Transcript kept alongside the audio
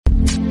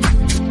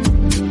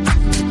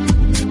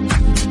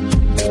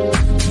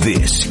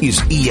This is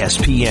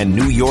ESPN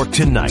New York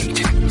Tonight.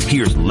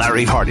 Here's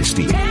Larry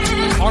Hardesty.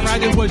 All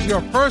right, it was your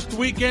first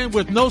weekend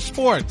with no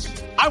sports.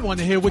 I want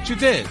to hear what you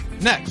did.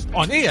 Next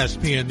on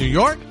ESPN New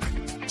York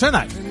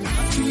Tonight.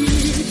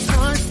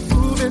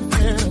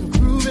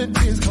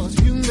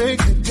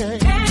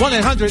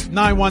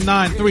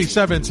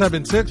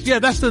 1-800-919-3776. Yeah,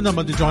 that's the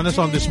number to join us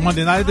on this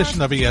Monday night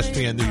edition of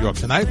ESPN New York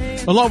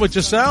Tonight. Along with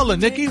Giselle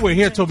and Nikki, we're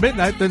here till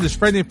midnight. Then there's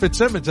Freddie and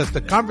Fitzsimmons as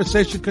the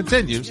conversation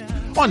continues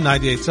on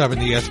 98.7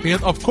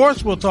 ESPN. Of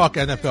course, we'll talk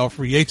NFL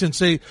free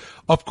agency.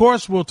 Of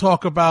course, we'll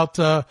talk about,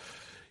 the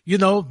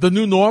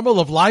new normal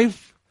of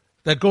life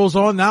that goes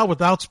on now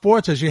without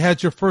sports, as you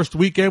had your first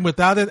weekend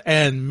without it.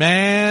 And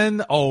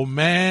man, oh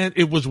man,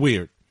 it was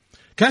weird.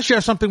 Can I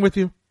share something with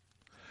you?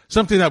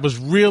 Something that was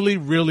really,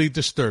 really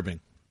disturbing.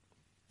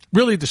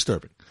 Really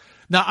disturbing.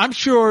 Now, I'm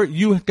sure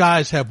you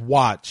guys have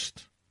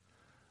watched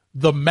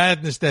the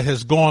madness that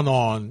has gone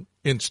on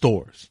in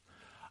stores.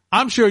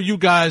 I'm sure you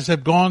guys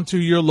have gone to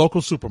your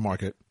local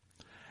supermarket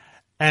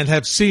and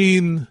have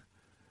seen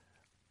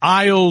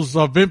aisles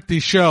of empty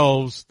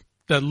shelves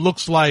that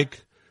looks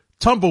like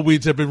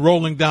tumbleweeds have been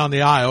rolling down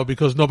the aisle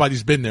because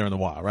nobody's been there in a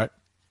while, right?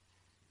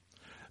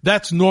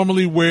 That's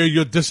normally where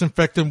your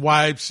disinfectant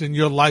wipes and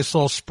your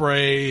Lysol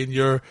spray and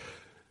your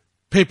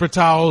paper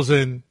towels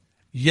and,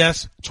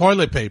 yes,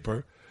 toilet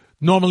paper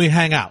normally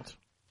hang out.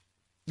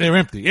 They're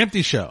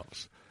empty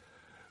shelves.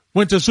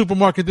 Went to the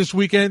supermarket this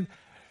weekend.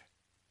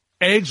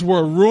 Eggs were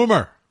a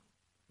rumor.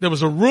 There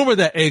was a rumor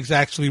that eggs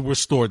actually were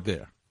stored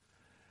there.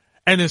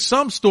 And in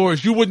some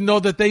stores, you wouldn't know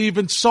that they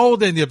even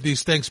sold any of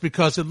these things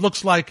because it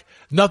looks like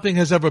nothing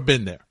has ever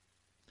been there.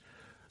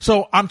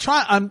 So I'm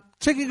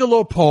taking a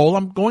little poll.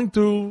 I'm going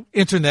through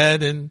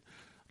internet and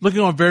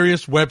looking on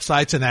various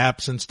websites and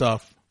apps and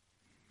stuff.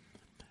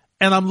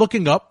 And I'm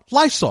looking up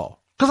Lysol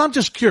because I'm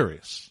just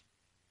curious.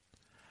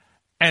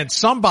 And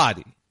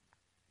somebody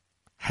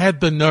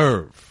had the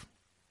nerve,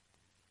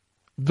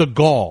 the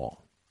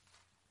gall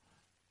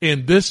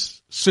in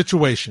this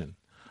situation,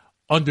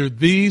 under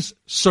these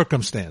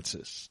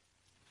circumstances,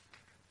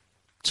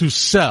 to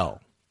sell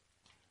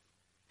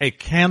a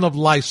can of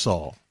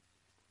Lysol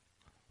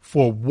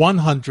for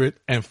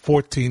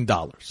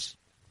 $114.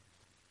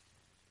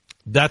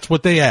 That's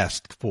what they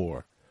asked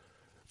for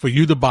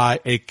you to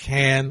buy a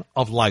can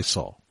of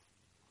Lysol.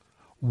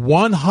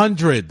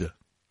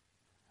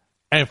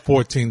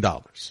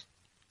 $114.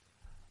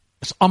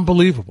 It's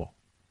unbelievable.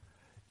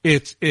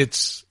 It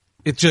just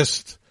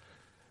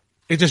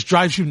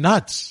drives you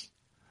nuts.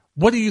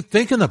 What are you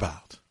thinking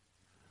about?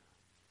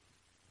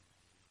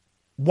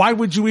 Why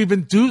would you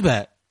even do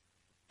that,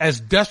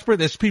 as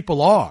desperate as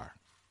people are,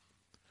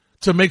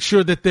 to make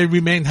sure that they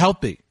remain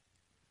healthy,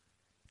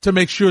 to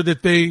make sure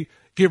that they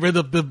get rid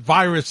of the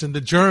virus and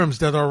the germs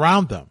that are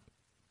around them?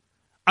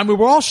 I mean,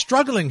 we're all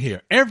struggling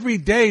here. Every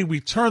day we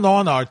turn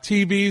on our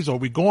TVs or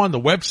we go on the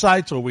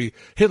websites or we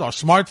hit our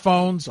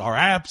smartphones, our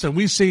apps, and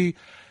we see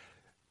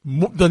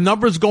the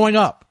numbers going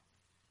up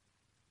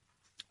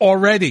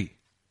already.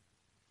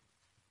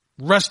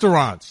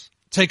 Restaurants,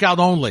 takeout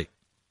only.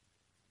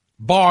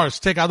 Bars,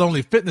 takeout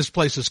only. Fitness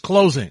places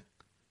closing.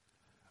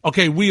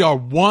 Okay, we are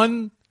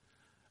one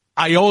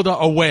iota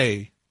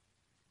away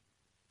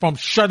from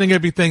shutting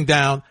everything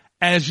down,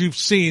 as you've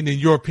seen in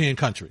European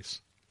countries.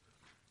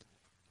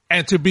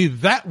 And to be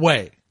that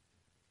way,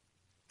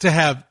 to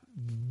have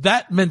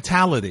that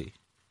mentality,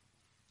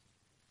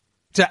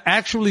 to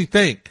actually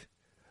think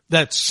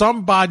that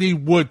somebody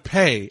would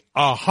pay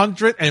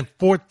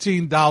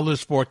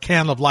 $114 for a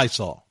can of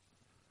Lysol,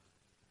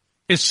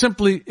 is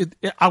simply,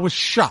 I was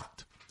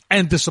shocked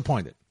and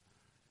disappointed.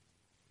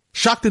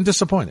 Shocked and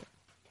disappointed.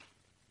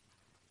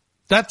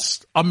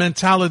 That's a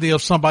mentality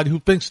of somebody who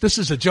thinks this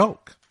is a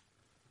joke.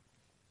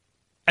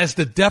 As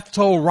the death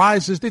toll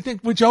rises, they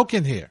think we're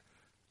joking here.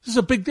 This is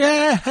a big,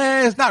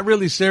 it's not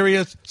really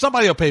serious.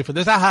 Somebody will pay for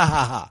this. Ha, ha,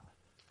 ha, ha.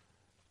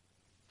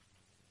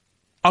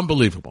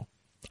 Unbelievable.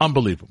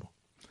 Unbelievable.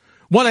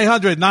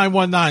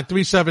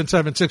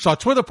 1-800-919-3776. Our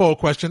Twitter poll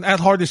question at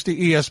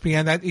Hardesty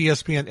ESPN, at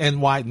ESPN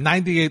NY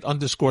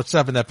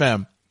 98_7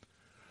 FM.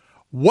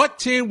 What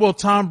team will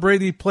Tom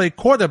Brady play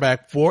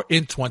quarterback for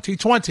in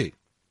 2020?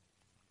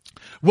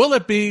 Will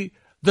it be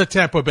the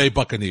Tampa Bay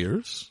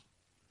Buccaneers?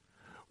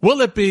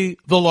 Will it be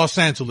the Los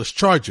Angeles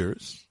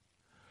Chargers?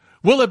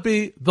 Will it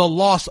be the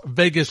Las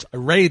Vegas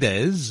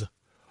Raiders?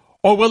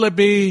 Or will it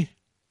be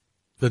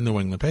the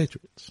New England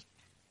Patriots?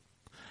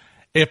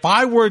 If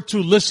I were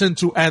to listen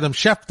to Adam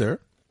Schefter,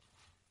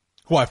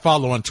 who I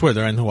follow on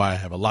Twitter and who I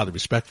have a lot of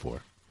respect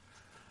for,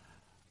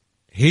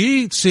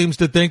 he seems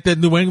to think that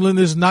New England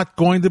is not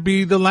going to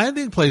be the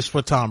landing place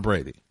for Tom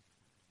Brady.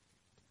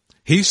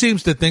 He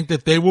seems to think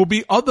that there will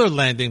be other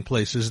landing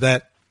places,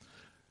 that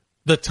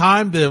the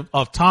time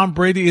of Tom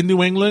Brady in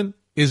New England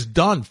is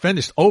done,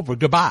 finished, over,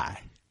 goodbye.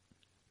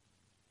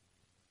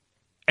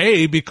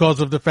 Because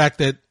of the fact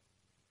that,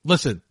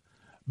 listen,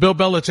 Bill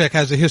Belichick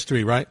has a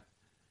history, right?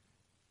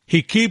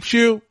 He keeps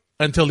you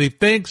until he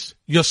thinks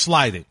you're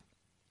sliding.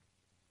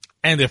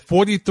 And at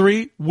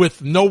 43,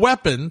 with no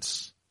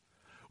weapons,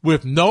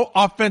 with no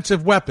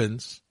offensive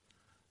weapons,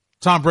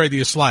 Tom Brady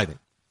is sliding.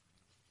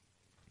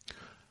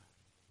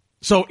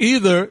 So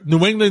either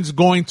New England's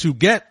going to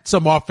get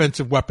some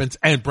offensive weapons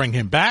and bring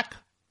him back,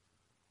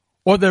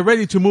 or they're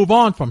ready to move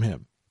on from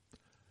him.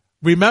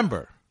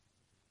 Remember,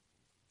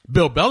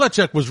 Bill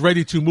Belichick was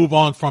ready to move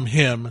on from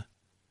him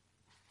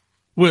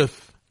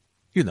with,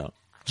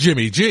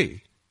 Jimmy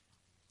G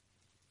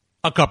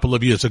a couple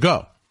of years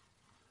ago.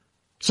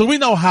 So we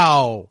know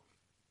how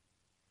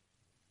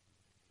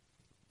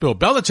Bill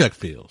Belichick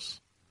feels.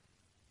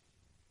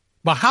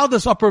 But how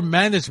does upper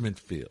management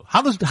feel?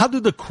 How do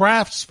the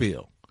Crafts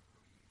feel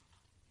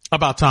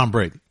about Tom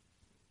Brady?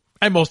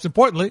 And most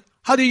importantly,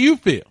 how do you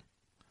feel?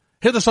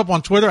 Hit us up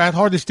on Twitter at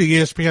Hardesty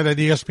ESPN at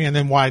ESPN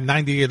NY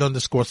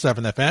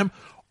 98_7 FM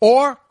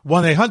or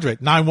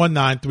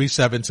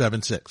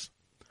 1-800-919-3776.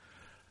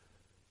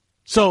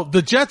 So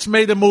the Jets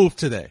made a move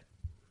today.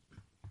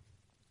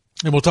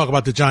 And we'll talk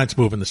about the Giants'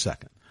 move in a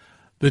second.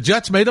 The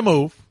Jets made a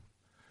move.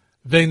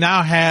 They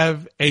now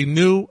have a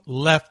new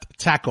left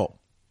tackle.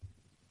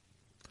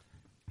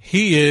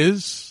 He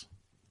is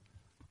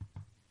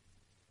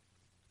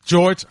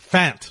George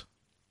Fant,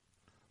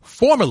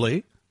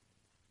 formerly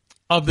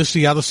of the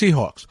Seattle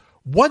Seahawks.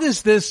 What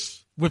is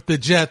this with the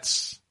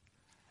Jets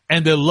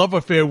and their love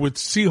affair with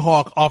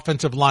Seahawk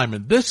offensive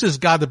linemen? This has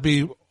got to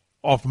be,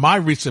 off my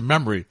recent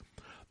memory,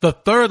 the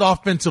third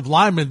offensive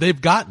lineman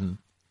they've gotten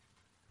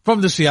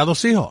from the Seattle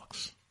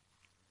Seahawks.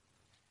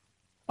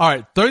 All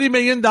right, $30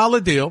 million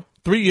deal,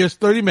 3 years,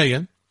 $30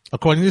 million,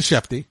 according to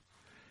Shefty.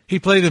 He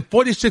played in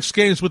 46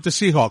 games with the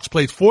Seahawks,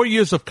 played 4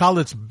 years of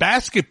college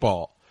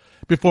basketball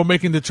before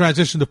making the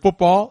transition to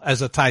football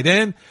as a tight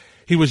end.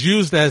 He was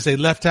used as a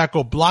left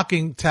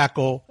blocking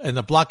tackle, and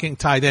a blocking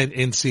tight end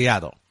in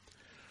Seattle.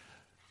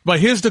 But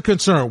here's the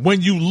concern.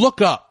 When you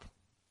look up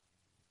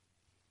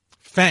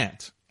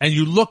Fant and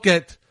you look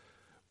at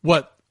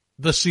what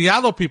the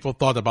Seattle people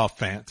thought about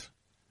Fant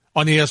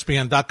on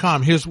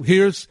ESPN.com,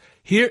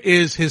 here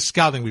is his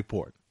scouting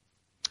report.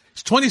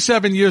 He's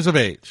 27 years of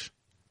age.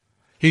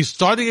 He's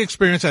starting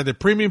experience at a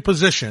premium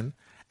position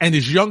and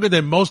is younger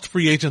than most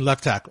free agent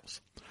left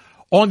tackles.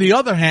 On the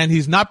other hand,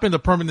 he's not been a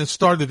permanent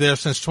starter there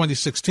since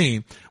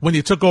 2016 when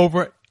he took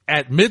over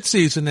at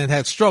midseason and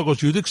had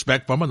struggles you'd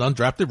expect from an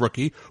undrafted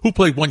rookie who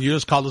played 1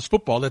 year's college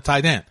football at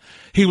tight end.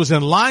 He was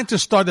in line to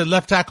start at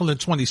left tackle in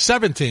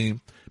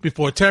 2017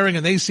 before tearing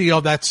an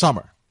ACL that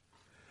summer.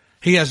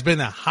 He has been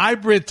a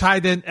hybrid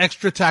tight end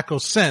extra tackle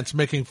since,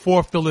 making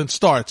 4 fill-in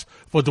starts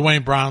for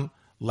Dwayne Brown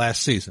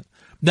last season.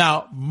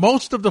 Now,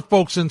 most of the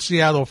folks in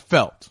Seattle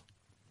felt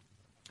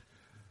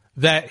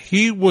that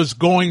he was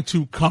going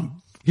to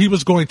come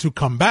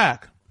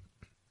back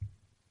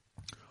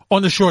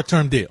on a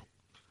short-term deal.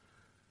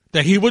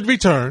 That he would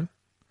return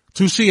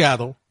to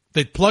Seattle.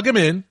 They'd plug him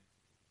in.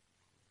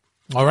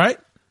 All right?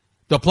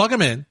 They'll plug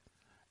him in,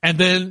 and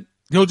then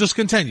he'll just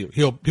continue.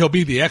 He'll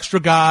be the extra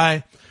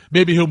guy.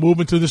 Maybe he'll move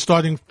into the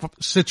starting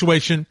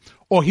situation,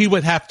 or he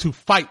would have to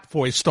fight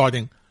for a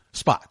starting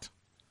spot.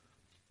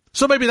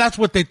 So maybe that's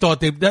what they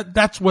thought.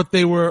 That's what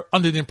they were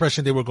under the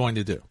impression they were going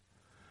to do.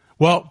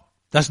 Well,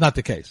 that's not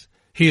the case.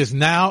 He is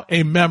now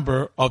a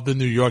member of the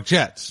New York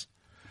Jets.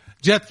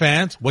 Jet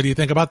fans, what do you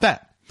think about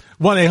that?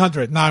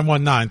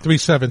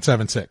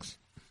 1-800-919-3776.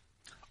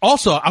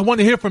 Also, I want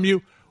to hear from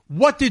you.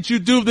 What did you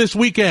do this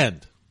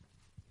weekend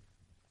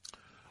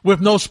with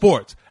no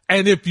sports?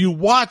 And if you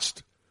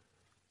watched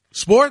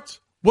sports,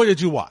 what did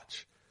you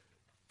watch?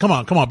 Come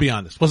on, be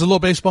honest. Was it a little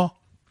baseball?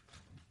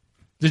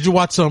 Did you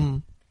watch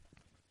some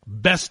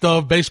best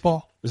of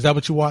baseball? Is that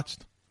what you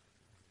watched?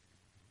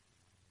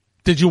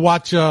 Did you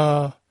watch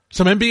some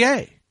NBA?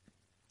 I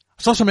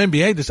saw some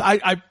NBA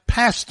I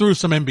passed through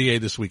some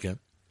NBA this weekend.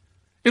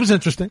 It was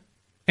interesting.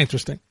 A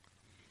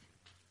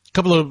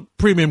couple of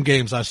premium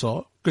games I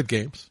saw. Good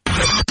games.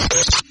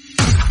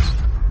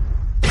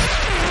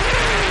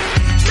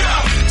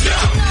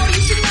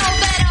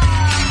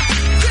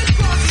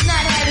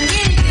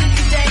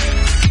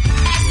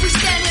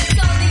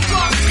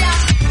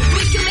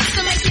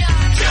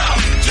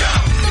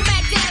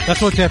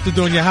 That's what you have to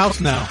do in your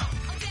house now.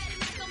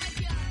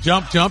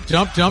 Jump. Because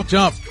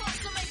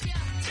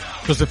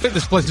the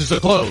fitness places are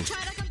closed.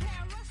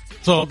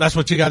 So that's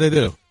what you got to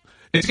do.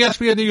 It's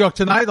ESPN New York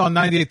Tonight on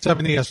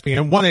 98.7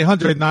 ESPN,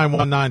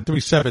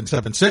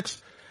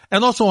 1-800-919-3776.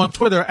 And also on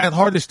Twitter at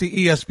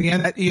Hardesty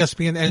ESPN, at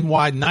ESPN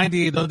NY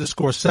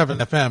 98_7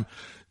 FM.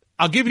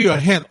 I'll give you a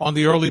hint on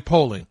the early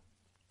polling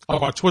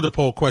of our Twitter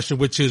poll question,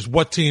 which is,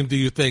 what team do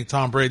you think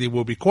Tom Brady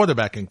will be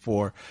quarterbacking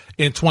for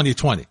in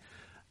 2020?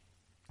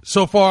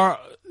 So far,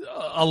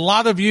 a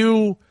lot of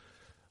you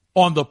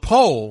on the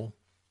poll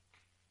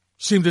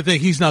seem to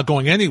think he's not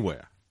going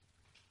anywhere.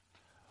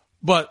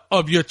 But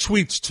of your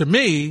tweets to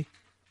me,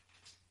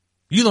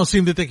 you don't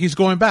seem to think he's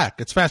going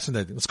back. It's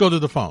fascinating. Let's go to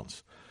the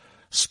phones.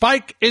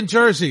 Spike in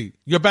Jersey,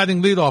 you're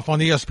batting leadoff on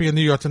ESPN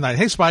New York Tonight.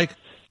 Hey, Spike.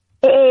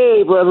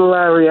 Hey, Brother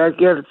Larry, I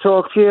got to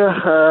talk to you.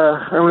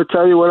 I'm going to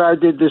tell you what I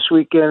did this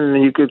weekend,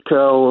 and you could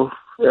tell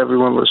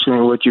everyone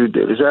listening what you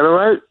did. Is that all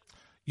right?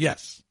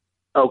 Yes.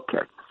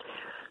 Okay.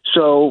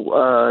 So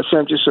I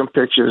sent you some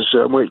pictures.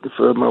 I'm waiting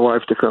for my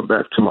wife to come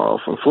back tomorrow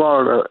from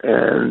Florida,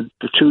 and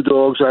the 2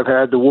 dogs I've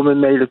had, the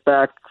woman made it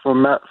back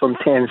from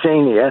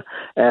Tanzania,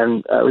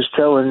 and I was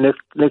telling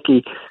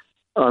Nikki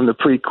on the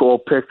pre-call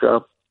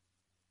pickup,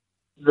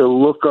 the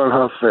look on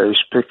her face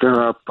picking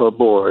up her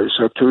boys,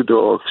 her 2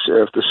 dogs,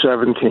 after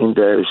 17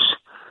 days.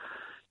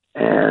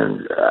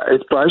 And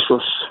it's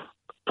priceless,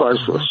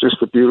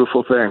 just a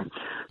beautiful thing.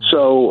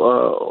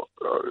 So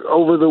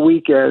over the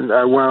weekend,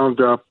 I wound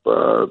up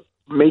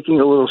making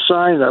a little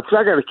sign up, because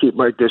I got to keep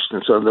my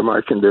distance under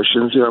my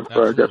conditions. You know,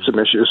 I got some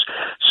issues.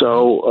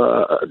 So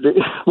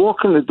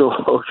walking the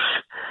dogs,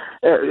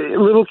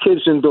 little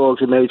kids and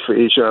dogs are made for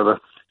each other,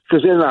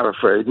 because they're not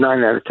afraid.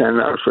 9 out of 10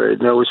 not afraid.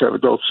 They always have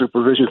adult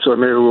supervision, so I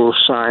made a little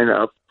sign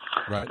up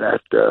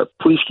that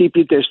please keep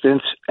your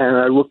distance. And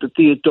I looked at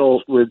the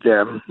adult with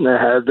them. And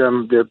I had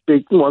them. They're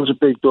big. One's a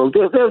big dog.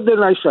 They're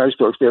nice-sized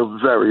dogs. They're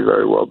very,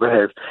 very well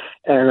behaved.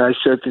 And I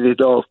said to the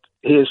adult,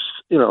 here's,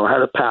 I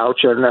had a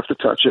pouch. I didn't have to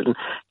touch it. And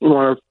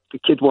the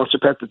kid wants to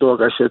pet the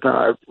dog. I said, no,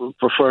 I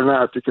prefer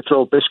not. You could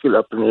throw a biscuit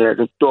up in the air.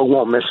 The dog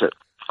won't miss it.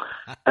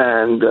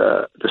 And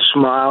the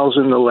smiles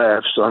and the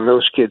laughs on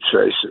those kids'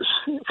 faces,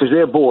 because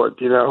they're bored,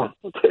 they got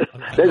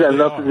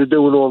nothing to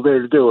do with all day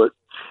to do it.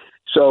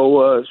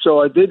 So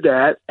I did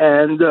that,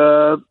 and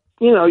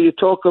you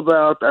talk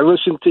about. I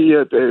listened to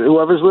you.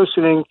 Whoever's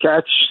listening,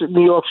 catch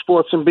New York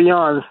Sports and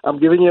Beyond. I'm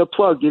giving you a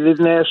plug. You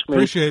didn't ask me.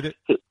 Appreciate it.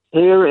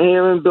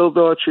 Hearing Bill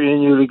Daughtry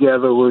and you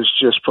together was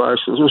just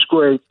priceless. It was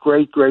great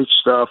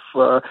stuff.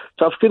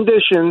 Tough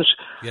conditions,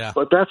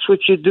 but that's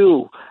what you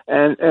do.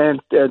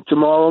 And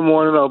tomorrow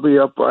morning I'll be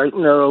up bright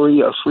and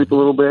early. I'll sleep a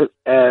little bit,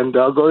 and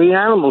I'll go to the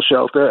animal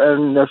shelter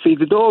and feed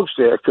the dogs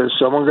there, because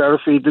someone got to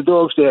feed the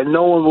dogs there.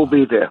 No one will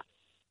be there.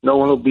 No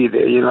one will be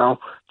there,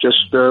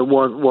 Just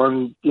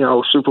one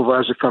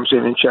supervisor comes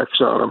in and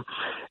checks on them.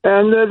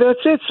 And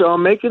that's it. So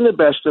I'm making the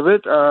best of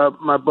it.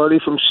 My buddy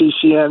from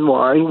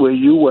CCNY, where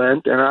you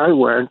went and I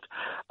went,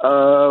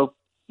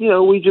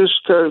 we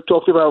just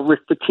talked about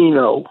Rick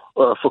Pitino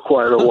for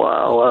quite a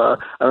while.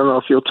 I don't know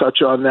if you'll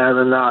touch on that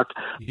or not.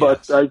 Yes.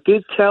 But I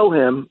did tell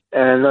him,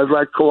 and I'd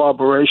like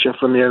cooperation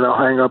from you, and I'll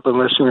hang up and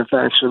listen, and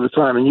thanks for the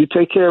time. And you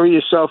take care of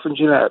yourself and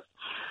Jeanette.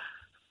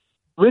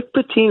 Rick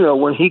Pitino,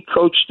 when he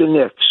coached the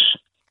Knicks,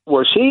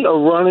 was he a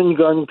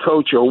run-and-gun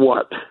coach or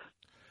what?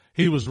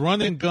 He was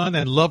run-and-gun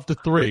and loved the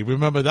 3.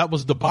 Remember, that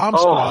was the bomb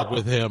squad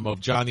with him of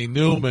Johnny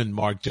Newman,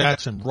 Mark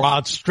Jackson,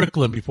 Rod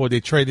Strickland, before they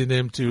traded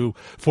him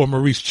for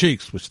Maurice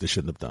Cheeks, which they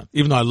shouldn't have done,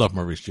 even though I love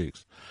Maurice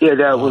Cheeks. Yeah,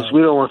 that was.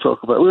 We don't want to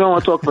talk about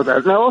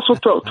that. And I also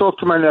talked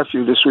to my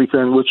nephew this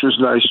weekend, which was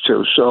nice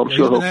too. So I'm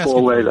sure he'll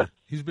call later.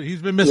 He's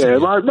been missing.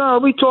 Yeah, no,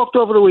 we talked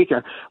over the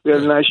weekend. We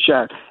had a nice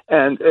chat.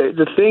 And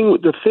the thing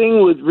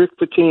with Rick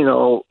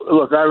Pitino,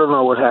 look, I don't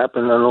know what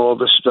happened and all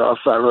this stuff.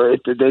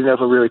 They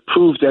never really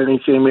proved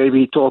anything.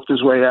 Maybe he talked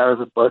his way out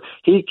of it, but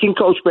he can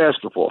coach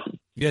basketball.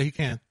 Yeah, he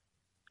can.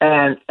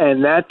 And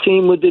that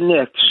team with the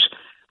Knicks,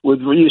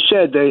 you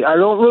said I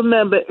don't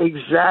remember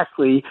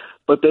exactly,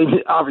 but they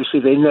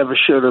never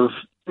should have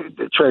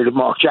traded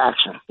Mark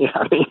Jackson.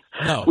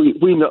 No.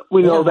 We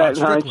know that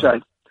in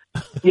hindsight.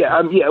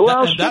 Yeah.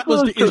 Well, and that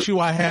was the issue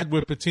I had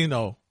with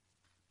Pitino,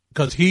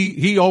 because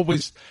he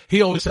always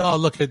said, "Oh,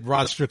 look at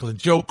Rod Strickland,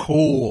 Joe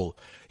Cool."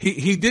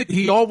 He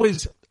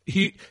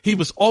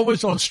was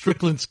always on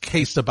Strickland's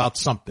case about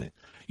something.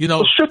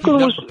 Strickland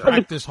he never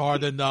practiced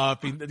hard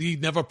enough. He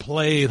never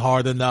played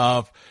hard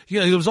enough.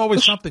 There was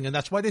always something, and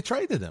that's why they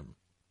traded him.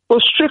 Well,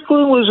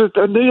 Strickland was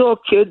a New York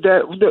kid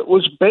that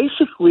was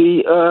basically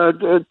he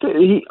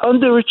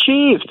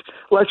underachieved,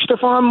 like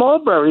Stephon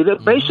Marbury.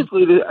 That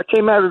basically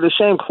came out of the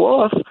same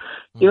cloth.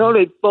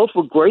 They both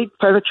were great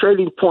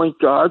penetrating point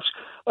guards.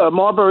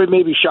 Marbury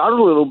maybe shot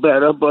a little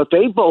better, but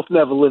they both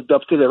never lived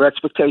up to their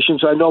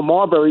expectations. I know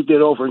Marbury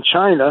did over in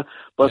China,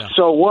 but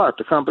so what?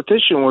 The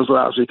competition was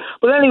lousy.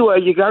 But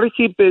anyway, you got to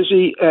keep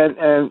busy,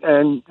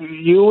 and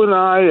you and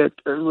I,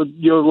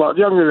 you're a lot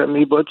younger than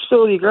me, but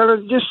still, you got to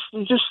just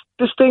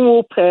this thing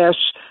will pass.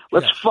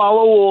 Let's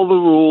follow all the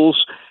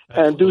rules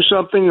and do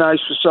something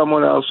nice for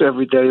someone else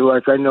every day,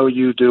 like I know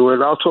you do.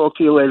 And I'll talk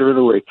to you later in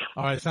the week.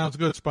 All right, sounds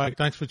good, Spike.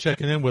 Thanks for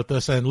checking in with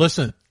us. And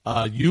listen,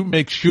 you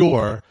make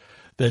sure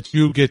that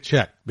you get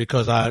checked,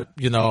 because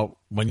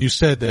when you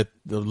said that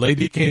the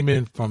lady came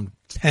in from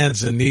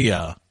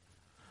Tanzania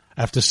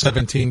after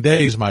 17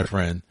 days, my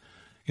friend,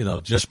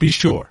 just be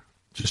sure,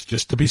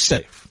 just to be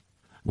safe.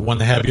 We want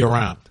to have you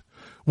around.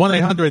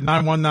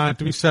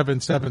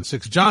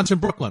 1-800-919-3776. John's in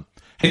Brooklyn.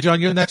 Hey, John,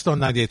 you're next on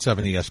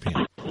 98.7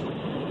 ESPN.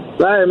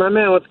 Larry, my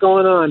man, what's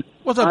going on?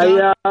 What's up,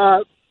 John?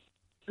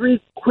 3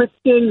 quick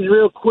things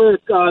real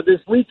quick. This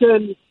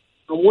weekend,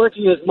 I'm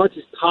working as much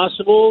as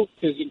possible,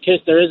 because in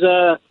case there is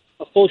a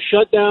full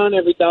shutdown,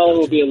 every dollar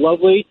will be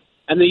lovely.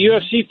 And the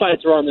UFC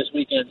fights are on this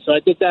weekend, so I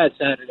did that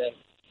Saturday.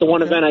 The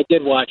one event I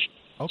did watch.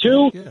 Okay,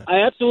 2,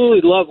 I absolutely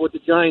love what the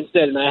Giants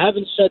did, and I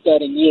haven't said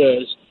that in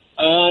years.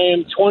 I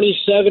am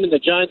 27, and the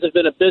Giants have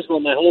been abysmal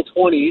my whole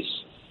 20s.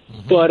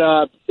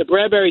 But the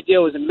Bradbury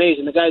deal was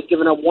amazing. The guy's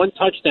given up 1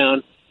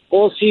 touchdown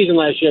all season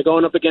last year,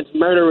 going up against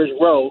Murderers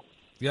Row.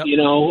 Yep.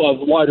 of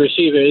wide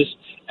receivers.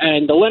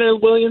 And the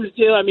Leonard Williams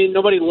deal, I mean,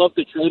 nobody loved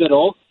the trade at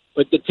all,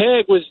 but the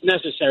tag was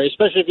necessary,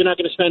 especially if you're not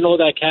going to spend all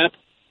that cap.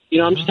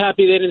 I'm just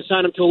happy they didn't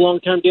sign him to a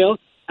long-term deal.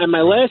 And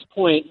my last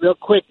point, real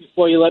quick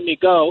before you let me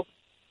go,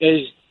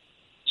 is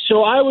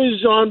so I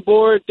was on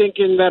board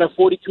thinking that a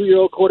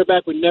 42-year-old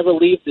quarterback would never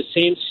leave the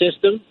same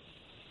system,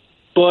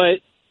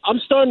 but I'm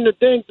starting to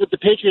think with the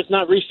Patriots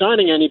not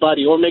re-signing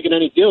anybody or making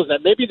any deals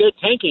that maybe they're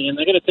tanking and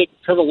they're going to take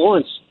Trevor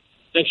Lawrence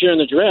next year in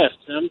the draft.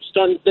 I'm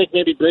starting to think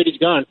maybe Brady's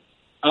gone.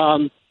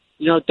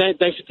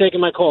 Thanks for taking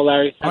my call,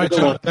 Larry. All right,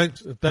 John.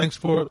 Thanks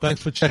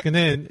for checking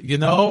in.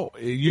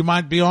 You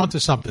might be onto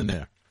something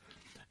there.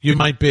 You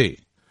might be,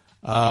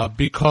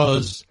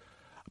 because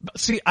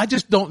see, I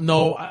just don't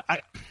know.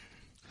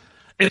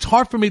 It's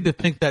hard for me to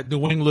think that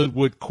New England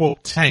would,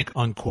 quote, tank,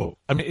 unquote.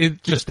 I mean,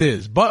 it just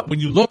is. But when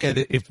you look at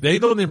it, if they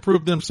don't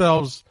improve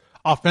themselves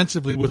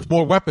offensively with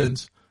more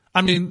weapons,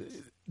 I mean,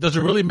 does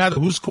it really matter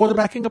who's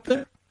quarterbacking up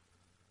there?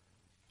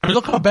 I mean,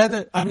 look how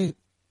bad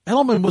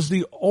Edelman was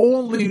the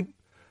only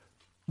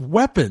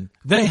weapon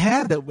they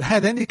had that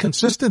had any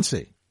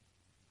consistency.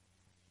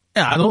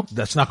 Yeah,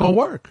 that's not going to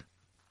work.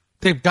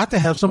 They've got to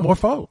have some more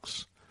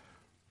folks.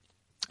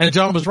 And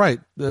John was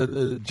right.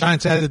 The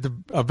Giants added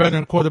a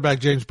veteran quarterback,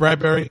 James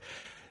Bradbury.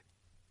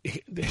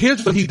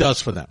 Here's what he does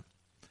for them.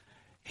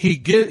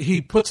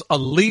 He puts a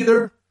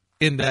leader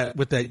in that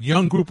with that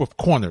young group of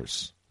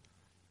corners.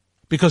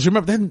 Because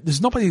remember, then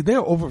there's nobody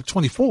there over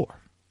 24.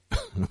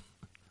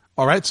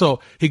 All right, so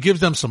he gives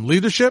them some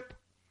leadership.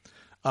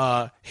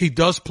 He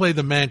does play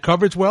the man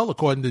coverage well,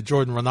 according to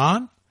Jordan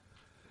Renan.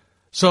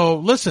 So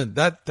listen,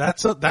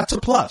 that's a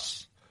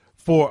plus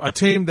for a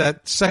team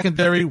that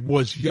secondary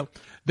was young.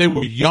 They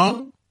were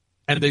young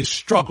and they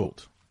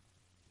struggled.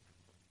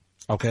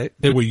 Okay,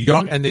 they were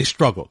young and they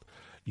struggled.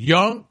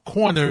 Young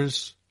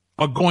corners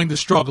are going to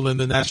struggle in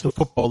the National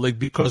Football League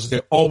because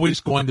they're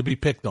always going to be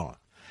picked on,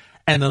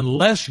 and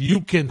unless you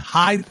can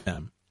hide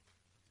them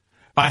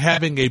by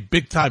having a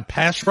big-time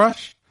pass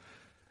rush,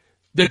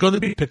 they're going to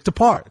be picked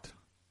apart.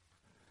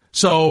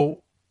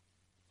 So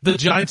the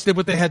Giants did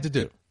what they had to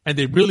do, and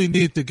they really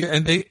need to get,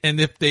 and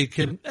if they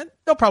can,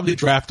 they'll probably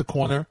draft a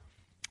corner,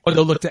 or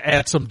they'll look to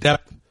add some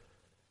depth,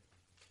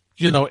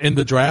 in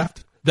the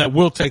draft. That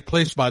will take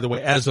place, by the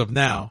way, as of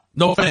now.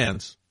 No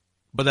fans,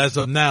 but as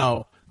of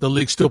now, the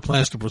league still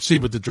plans to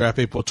proceed with the draft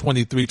April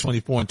 23,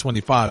 24, and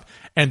 25,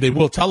 and they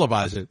will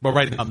televise it, but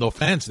right now, no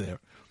fans there.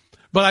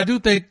 But I do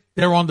think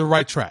they're on the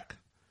right track,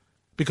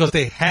 because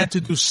they had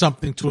to do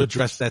something to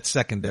address that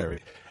secondary.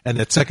 And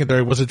that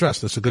secondary was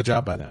addressed. That's a good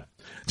job by that.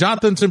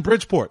 Jonathan's in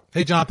Bridgeport.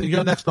 Hey, Jonathan,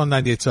 you're next on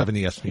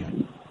 98.7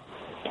 ESPN.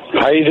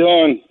 How you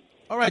doing?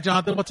 All right,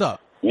 Jonathan, what's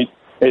up?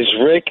 Is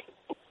Rick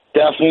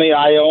definitely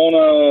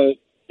Iona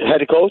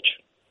head coach?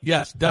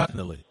 Yes,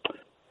 definitely.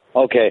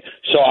 Okay,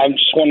 so I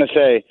just want to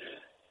say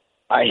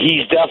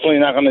he's definitely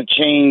not going to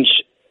change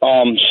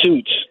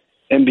suits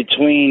in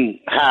between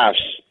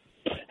halves.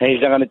 And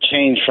he's not going to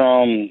change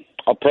from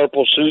a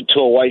purple suit to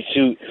a white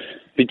suit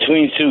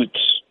between suits.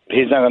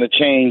 He's not going to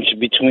change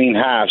between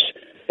halves.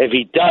 If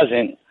he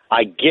doesn't,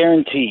 I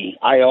guarantee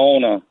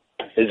Iona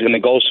is going to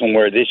go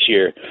somewhere this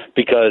year,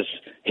 because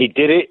he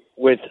did it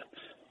with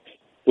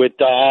he did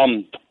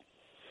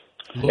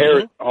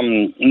it with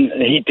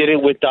he did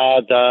it with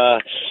not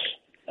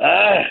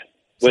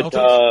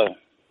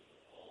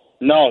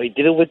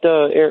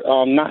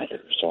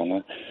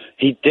Arizona.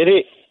 He did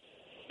it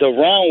the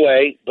wrong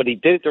way, but he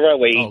did it the right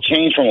way. He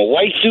changed from a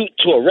white suit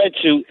to a red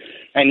suit,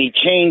 and he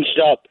changed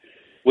up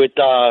with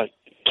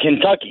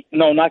Kentucky.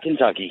 No, not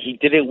Kentucky. He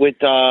did it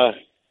with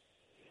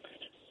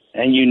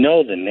and you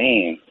know the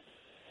name.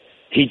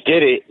 He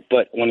did it,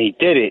 but when he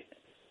did it,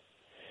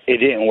 it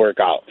didn't work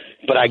out.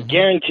 But I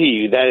guarantee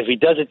you that if he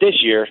does it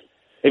this year,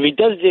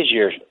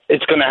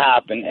 it's going to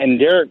happen, and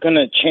they're going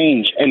to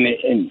change, and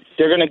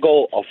they're going to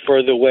go a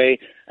further way.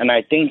 And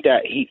I think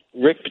that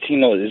Rick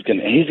Pitino he's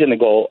going to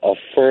go a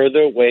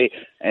further way,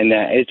 and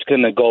that it's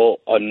going to go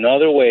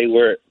another way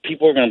where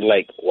people are going to be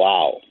like,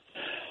 wow.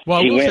 Well,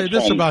 I will say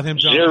this about him,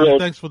 John.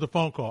 Thanks for the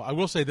phone call. I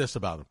will say this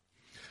about him.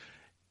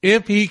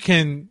 If he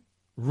can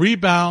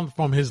rebound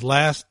from his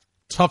last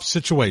tough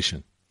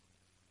situation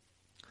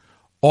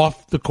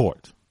off the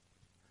court,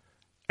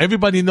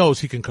 everybody knows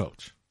he can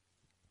coach.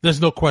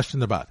 There's no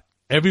question about it.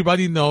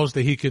 Everybody knows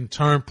that he can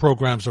turn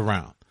programs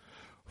around.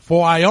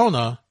 For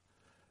Iona,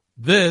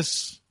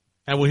 this,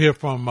 and we'll hear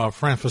from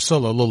Fran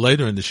Fasilla a little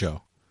later in the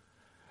show,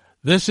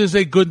 this is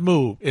a good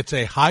move. It's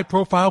a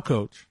high-profile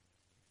coach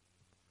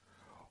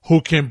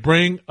who can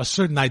bring a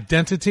certain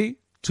identity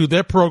to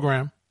their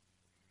program,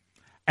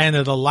 and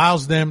it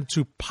allows them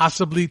to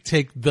possibly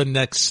take the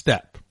next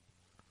step.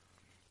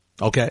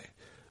 Okay?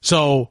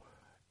 So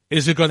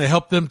is it going to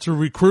help them to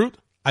recruit?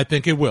 I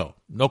think it will.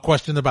 No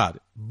question about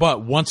it.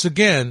 But once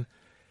again,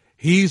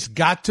 he's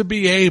got to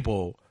be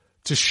able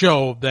to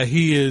show that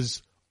he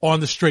is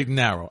on the straight and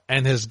narrow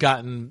and has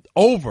gotten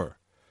over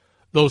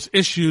those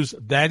issues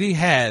that he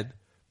had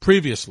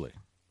previously.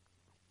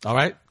 All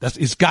right?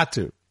 He's got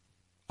to.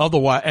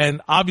 Otherwise,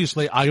 and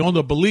obviously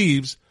Iona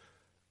believes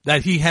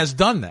that he has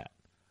done that.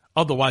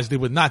 Otherwise, they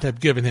would not have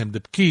given him the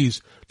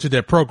keys to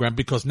their program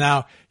because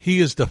now he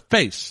is the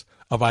face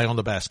of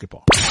Iona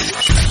basketball.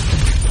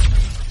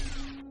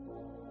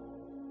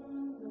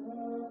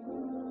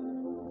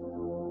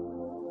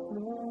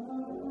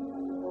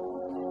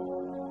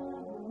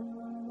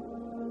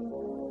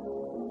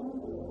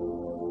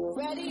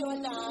 Ready or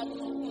not,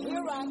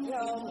 here I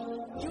come.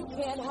 You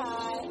can't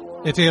hide.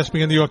 It's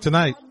ESPN New York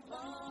Tonight.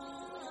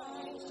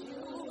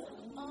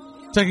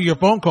 Taking your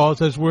phone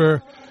calls as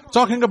we're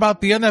talking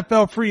about the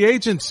NFL free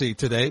agency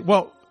today.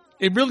 Well,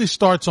 it really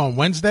starts on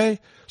Wednesday.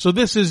 So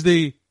this is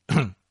the,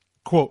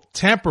 quote,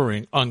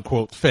 tampering,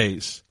 unquote,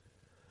 phase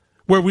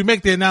where we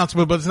make the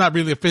announcement, but it's not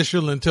really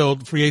official until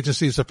free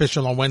agency is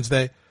official on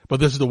Wednesday. But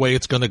this is the way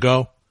it's going to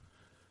go.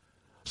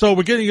 So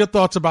we're getting your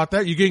thoughts about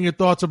that. You're getting your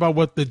thoughts about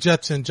what the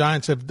Jets and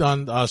Giants have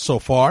done so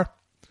far.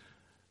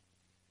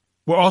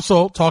 We're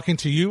also talking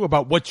to you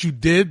about what you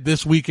did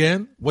this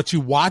weekend, what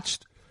you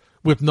watched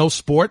with no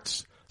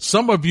sports.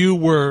 Some of you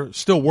were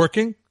still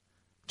working,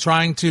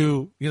 trying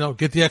to,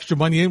 get the extra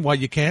money in while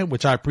you can,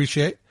 which I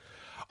appreciate.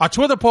 Our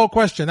Twitter poll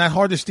question at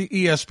Hardesty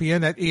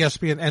ESPN at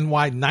ESPN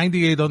NY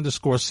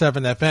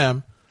 98_7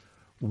 FM.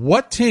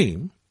 What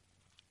team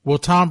will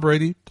Tom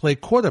Brady play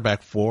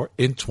quarterback for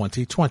in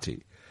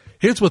 2020?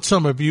 Here's what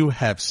some of you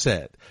have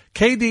said.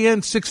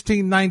 KDN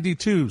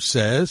 1692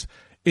 says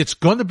it's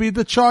going to be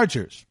the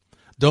Chargers.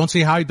 Don't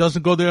see how he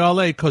doesn't go to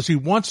LA because he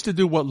wants to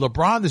do what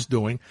LeBron is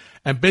doing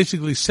and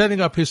basically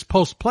setting up his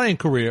post-playing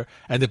career.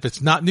 And if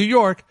it's not New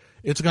York,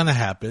 it's going to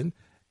happen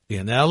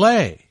in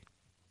LA.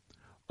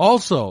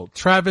 Also,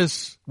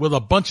 Travis with a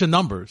bunch of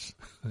numbers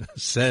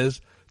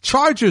says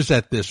Chargers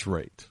at this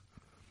rate.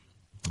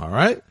 All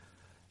right.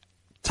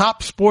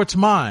 Top Sports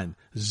Mind,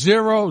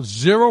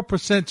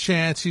 0%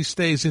 chance he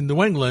stays in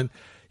New England.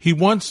 He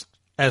wants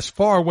as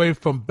far away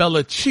from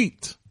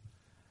Belichick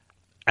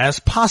as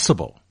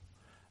possible.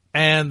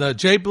 And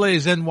Jay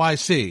Blaze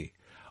NYC,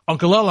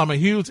 Uncle L, I'm a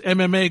huge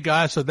MMA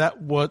guy, so that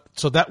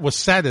was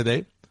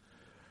Saturday.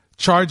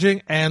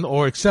 Charging and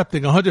or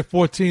accepting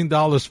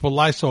 $114 for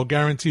Lysol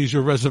guarantees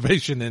your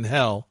reservation in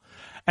hell.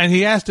 And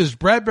he asked, is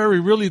Bradbury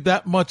really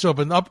that much of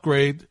an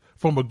upgrade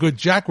from a good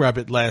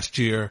Jackrabbit last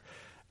year?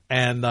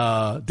 And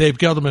Dave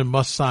Gettleman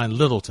must sign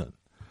Littleton.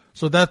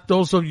 So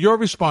those are your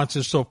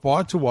responses so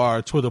far to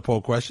our Twitter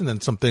poll question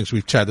and some things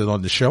we've chatted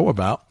on the show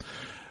about.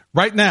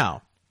 Right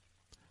now,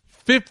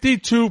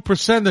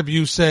 52% of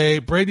you say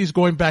Brady's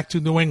going back to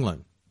New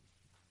England.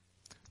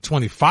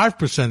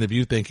 25% of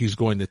you think he's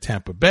going to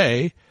Tampa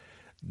Bay.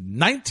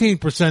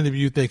 19% of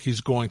you think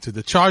he's going to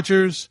the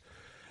Chargers.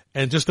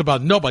 And just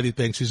about nobody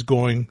thinks he's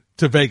going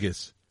to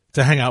Vegas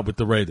to hang out with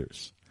the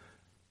Raiders.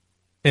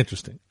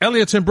 Interesting.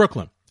 Elliot's in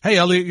Brooklyn. Hey,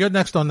 Elliot, you're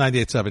next on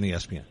 98.7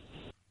 ESPN.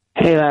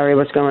 Hey, Larry,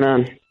 what's going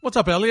on? What's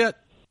up, Elliot?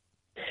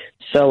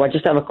 So I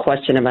just have one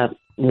question about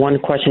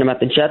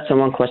the Jets and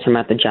one question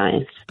about the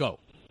Giants. Go.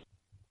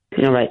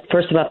 All right.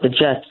 First about the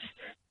Jets.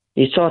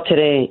 You saw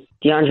today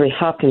DeAndre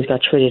Hopkins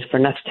got traded for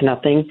next to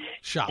nothing.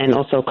 Shock. And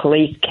also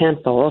Calais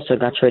Campbell also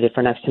got traded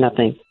for next to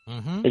nothing.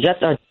 Mm-hmm. The Jets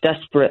are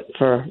desperate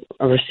for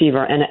a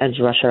receiver and an edge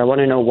rusher. I want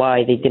to know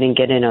why they didn't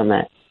get in on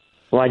that.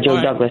 Why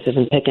Joe Douglas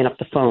isn't picking up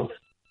the phone.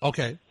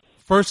 Okay.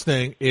 First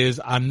thing is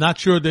I'm not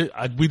sure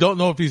that we don't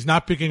know if he's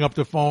not picking up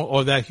the phone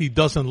or that he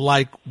doesn't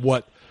like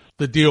what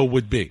the deal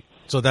would be.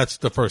 So that's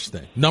the first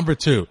thing. Number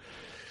two,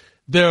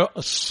 there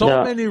are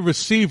so many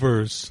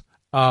receivers,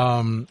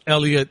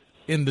 Elliot,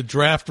 in the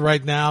draft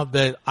right now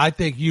that I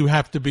think you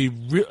have to be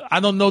I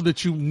don't know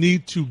that you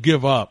need to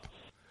give up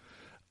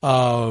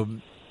a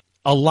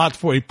lot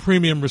for a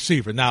premium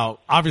receiver. Now,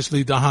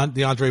 obviously,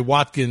 DeAndre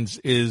Watkins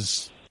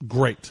is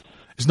great.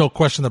 There's no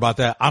question about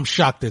that. I'm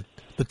shocked that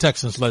the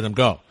Texans let him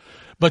go.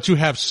 But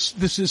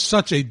this is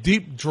such a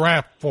deep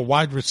draft for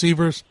wide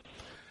receivers.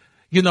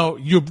 You're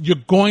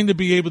going to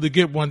be able to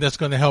get one that's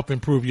going to help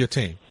improve your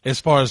team.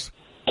 As far as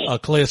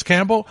Calais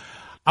Campbell,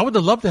 I would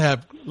love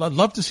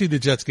to see the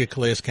Jets get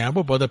Calais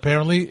Campbell, but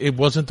apparently it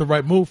wasn't the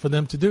right move for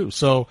them to do.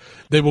 So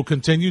they will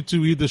continue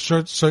to either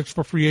search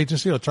for free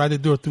agency or try to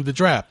do it through the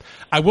draft.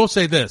 I will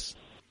say this.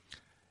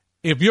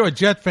 If you're a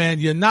Jet fan,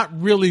 you're not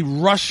really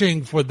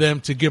rushing for them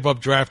to give up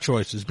draft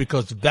choices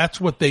because that's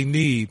what they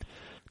need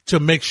to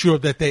make sure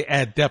that they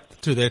add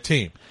depth to their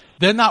team.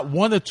 They're not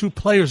one or two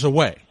players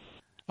away.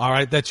 All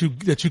right, that you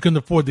can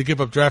afford to give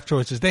up draft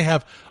choices. They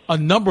have a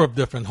number of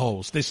different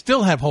holes. They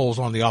still have holes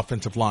on the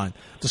offensive line,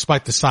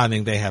 despite the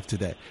signing they have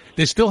today.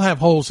 They still have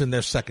holes in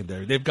their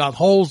secondary. They've got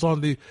holes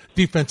on the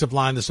defensive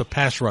line as a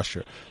pass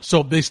rusher.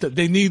 So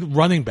they need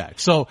running back.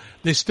 So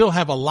they still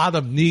have a lot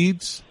of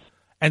needs,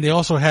 and they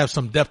also have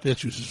some depth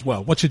issues as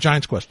well. What's your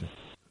Giants question?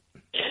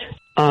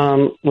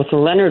 With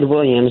Leonard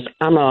Williams,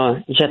 I'm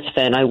a Jets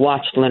fan. I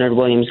watched Leonard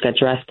Williams get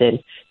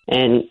drafted,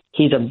 and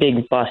he's a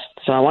big bust.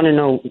 So I want to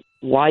know,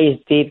 why is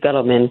Dave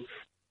Gettleman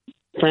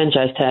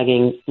franchise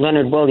tagging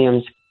Leonard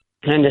Williams?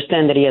 I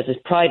understand that he has his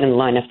pride in the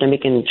line after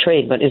making the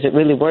trade, but is it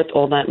really worth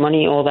all that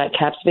money, all that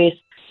cap space,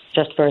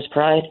 just for his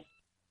pride?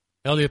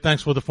 Elliot,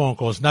 thanks for the phone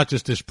call. It's not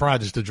just his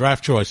pride, it's the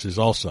draft choices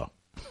also.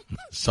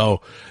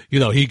 So,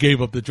 he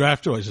gave up the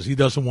draft choices. He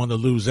doesn't want to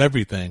lose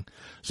everything.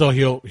 So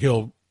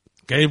he'll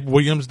gave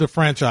Williams the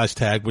franchise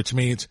tag, which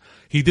means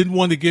he didn't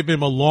want to give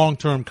him a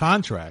long-term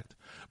contract,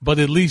 but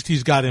at least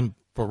he's got him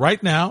for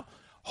right now.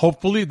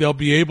 Hopefully they'll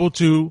be able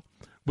to,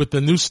 with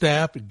the new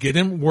staff, get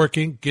him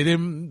working, get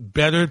him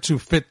better to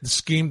fit the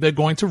scheme they're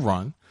going to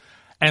run.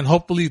 And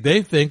hopefully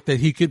they think that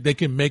they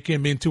can make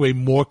him into a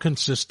more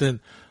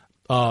consistent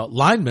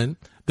lineman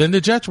than the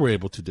Jets were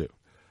able to do.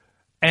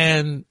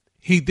 And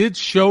he did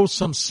show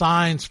some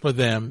signs for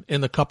them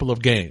in a couple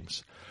of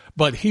games,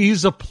 but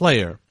he's a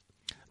player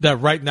that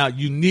right now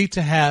you need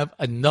to have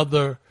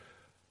another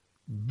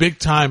big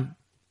time,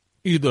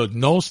 either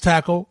nose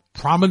tackle,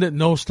 prominent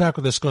nose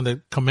tackle that's going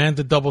to command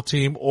the double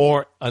team,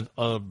 or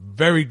a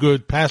very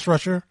good pass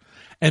rusher.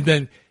 And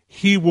then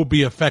he will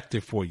be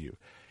effective for you.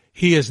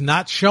 He has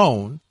not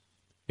shown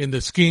in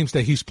the schemes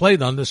that he's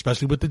played under,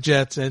 especially with the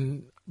Jets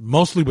and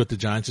mostly with the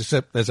Giants,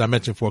 except as I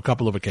mentioned for a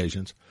couple of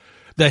occasions,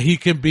 that he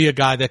can be a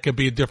guy that can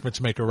be a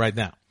difference maker right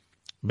now.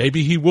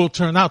 Maybe he will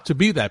turn out to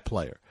be that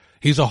player.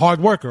 He's a hard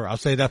worker. I'll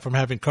say that from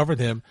having covered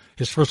him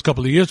his first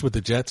couple of years with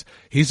the Jets.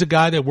 He's a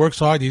guy that works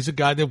hard. He's a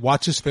guy that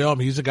watches film.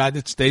 He's a guy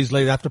that stays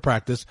late after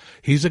practice.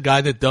 He's a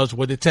guy that does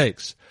what it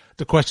takes.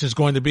 The question is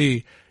going to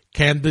be,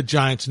 can the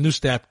Giants' new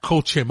staff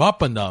coach him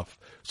up enough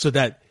so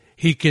that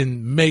he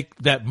can make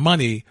that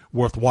money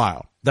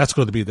worthwhile? That's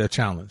going to be their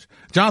challenge.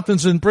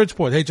 Jonathan's in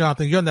Bridgeport. Hey,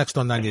 Jonathan, you're next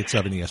on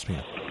 98.7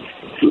 ESPN.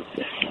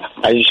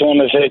 I just want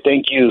to say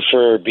thank you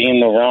for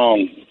being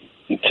around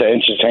to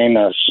entertain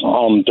us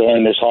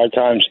during this hard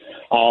times.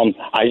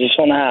 I just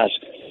want to ask,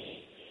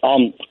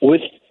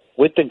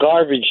 with the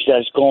garbage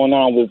that's going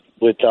on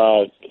with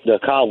the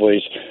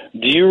Cowboys,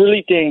 do you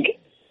really think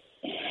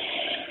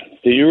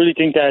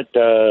that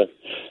the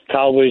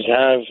Cowboys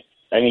have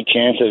any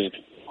chance of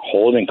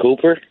holding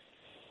Cooper?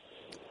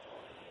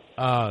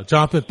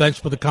 Jonathan, thanks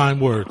for the kind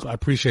words. I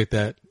appreciate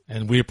that.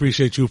 And we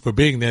appreciate you for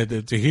being there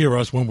to hear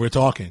us when we're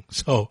talking.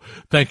 So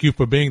thank you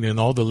for being there, and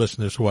all the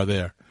listeners who are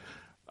there.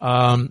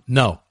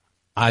 No,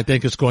 I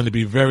think it's going to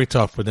be very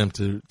tough for them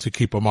to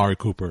keep Amari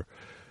Cooper.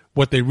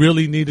 What they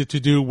really needed to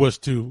do was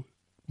to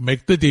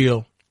make the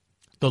deal,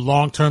 the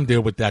long-term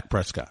deal with Dak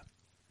Prescott.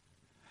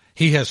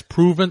 He has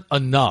proven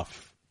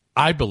enough,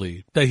 I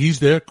believe, that he's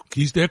their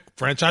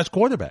franchise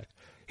quarterback.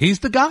 He's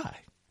the guy.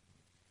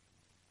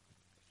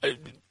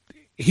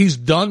 He's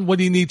done what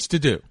he needs to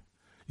do.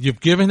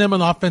 You've given him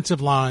an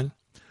offensive line.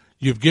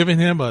 You've given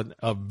him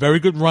a very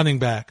good running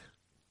back.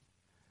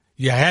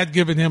 You had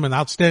given him an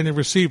outstanding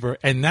receiver,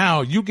 and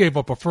now you gave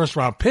up a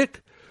first-round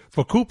pick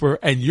for Cooper,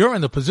 and you're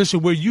in a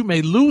position where you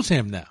may lose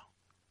him now.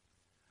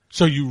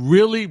 So you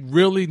really,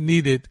 really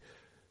needed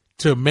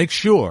to make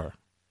sure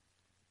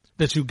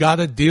that you got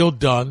a deal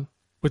done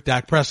with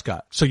Dak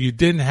Prescott, so you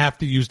didn't have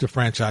to use the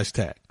franchise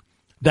tag.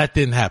 That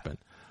didn't happen.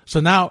 So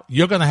now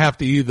you're going to have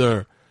to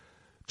either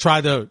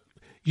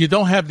you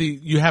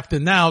have to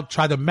now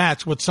try to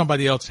match what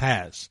somebody else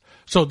has.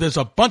 So there's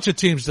a bunch of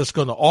teams that's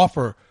going to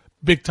offer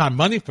big time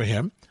money for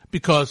him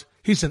because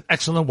he's an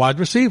excellent wide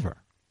receiver.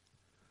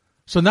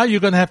 So now you're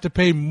going to have to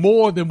pay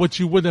more than what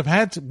you would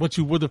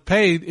have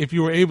paid if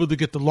you were able to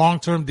get the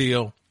long-term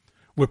deal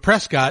with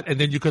Prescott, and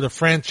then you could have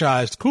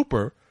franchised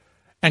Cooper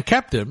and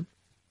kept him,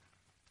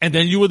 and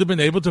then you would have been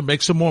able to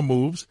make some more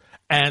moves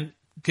and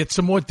get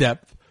some more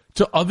depth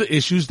to other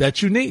issues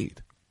that you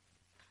need.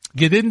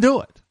 You didn't do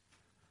it.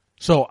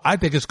 So I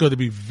think it's going to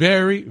be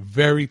very,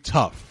 very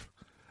tough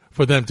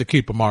for them to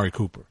keep Amari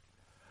Cooper.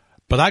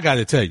 But I got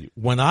to tell you,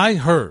 when I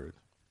heard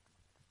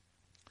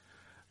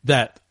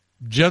that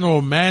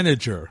General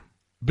Manager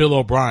Bill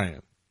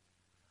O'Brien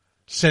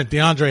sent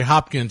DeAndre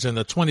Hopkins and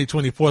a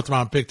 2020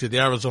 fourth-round pick to the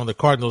Arizona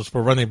Cardinals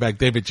for running back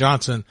David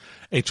Johnson,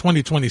 a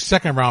 2020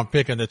 second-round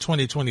pick, and a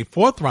 2020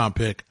 fourth-round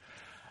pick,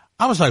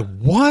 I was like,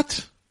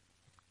 what?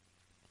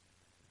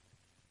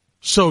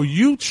 So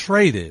you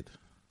traded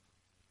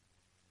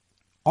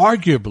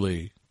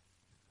arguably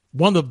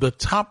one of the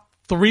top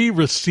 3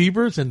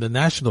 receivers in the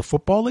National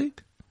Football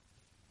League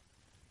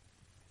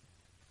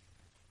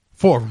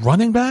for a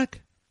running back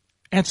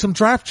and some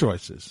draft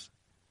choices.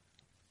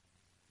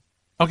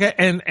 Okay,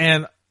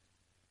 and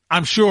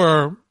I'm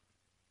sure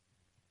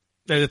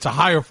that it's a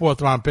higher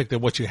fourth-round pick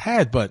than what you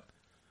had, and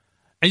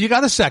you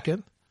got a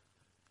second.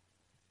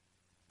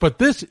 But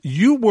this,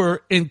 you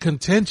were in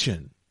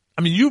contention.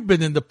 I mean, you've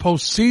been in the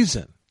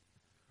postseason.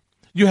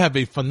 You have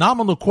a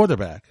phenomenal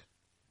quarterback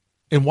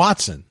in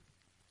Watson,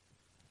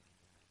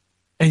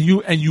 and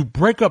you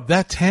break up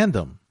that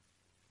tandem.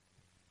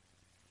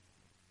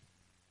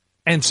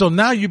 And so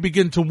now you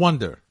begin to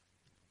wonder,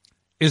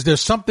 is there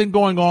something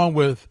going on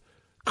with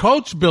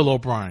Coach Bill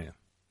O'Brien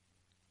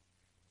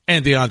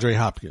and DeAndre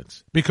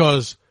Hopkins?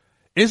 Because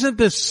isn't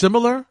this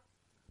similar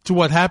to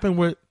what happened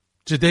with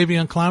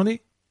Jadeveon Clowney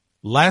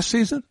last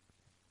season?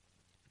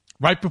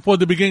 Right before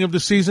the beginning of the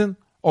season,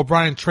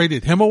 O'Brien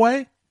traded him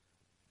away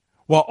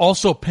while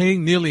also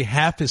paying nearly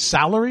half his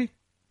salary.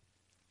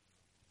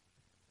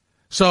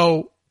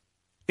 So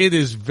it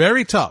is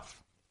very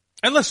tough.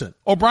 And listen,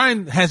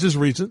 O'Brien has his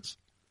reasons.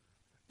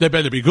 They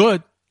better be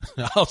good.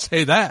 I'll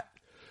say that.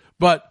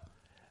 But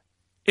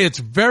it's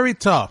very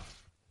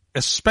tough,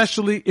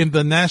 especially in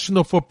the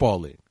National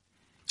Football League.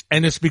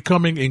 And it's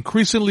becoming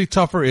increasingly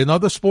tougher in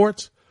other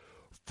sports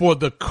for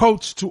the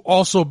coach to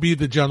also be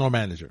the general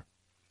manager.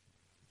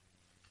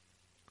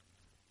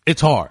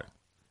 It's hard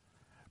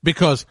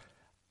because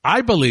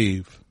I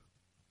believe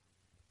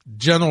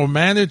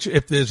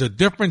if there's a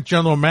different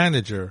general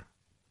manager,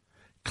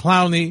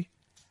 Clowney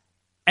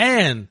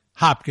and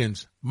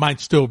Hopkins might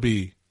still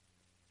be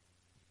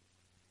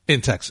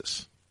in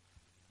Texas.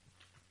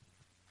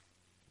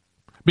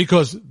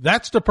 Because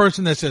that's the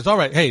person that says, all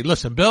right, hey,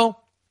 listen, Bill,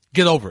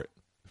 get over it.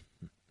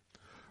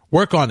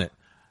 Work on it.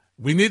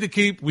 We need to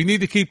keep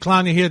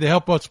Clowney here to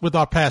help us with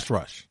our pass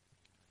rush.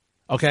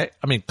 Okay?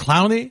 I mean,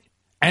 Clowney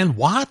and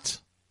Watt?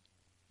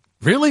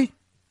 Really?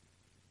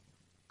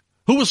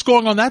 Who was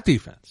scoring on that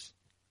defense?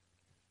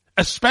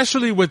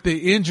 Especially with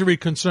the injury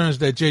concerns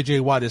that J.J.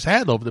 Watt has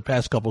had over the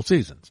past couple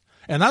seasons.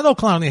 And I know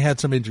Clowney had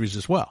some injuries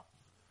as well.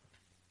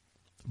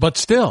 But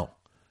still,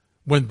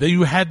 when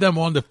you had them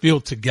on the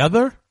field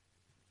together,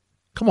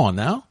 come on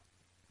now.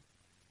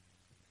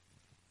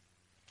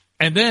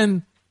 And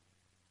then,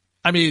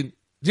 I mean,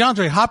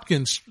 DeAndre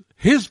Hopkins,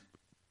 his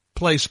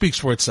play speaks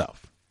for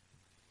itself.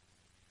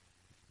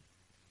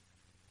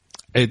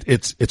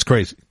 It's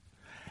crazy.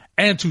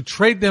 And to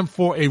trade them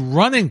for a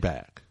running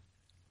back.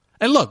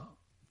 And look,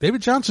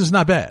 David Johnson's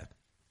not bad.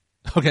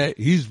 Okay,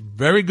 he's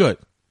very good.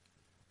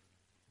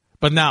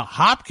 But now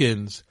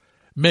Hopkins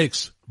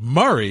is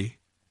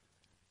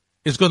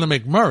going to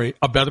make Murray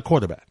a better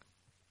quarterback.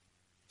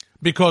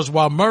 Because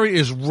while Murray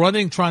is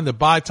running, trying to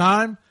buy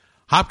time,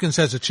 Hopkins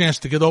has a chance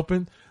to get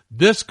open.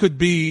 This could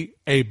be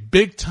a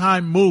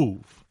big-time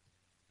move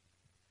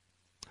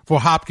for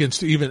Hopkins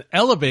to even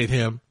elevate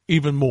him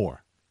even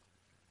more.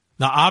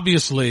 Now,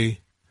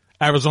 obviously,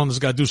 Arizona's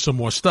got to do some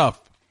more stuff.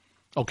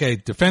 Okay,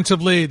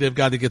 defensively, they've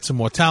got to get some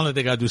more talent.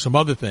 They got to do some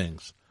other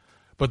things.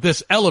 But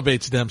this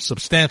elevates them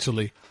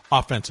substantially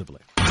offensively.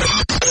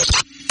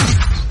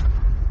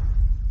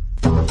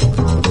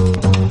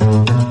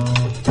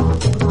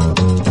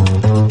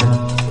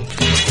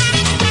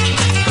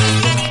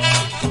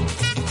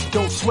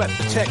 Don't sweat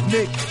the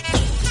technique.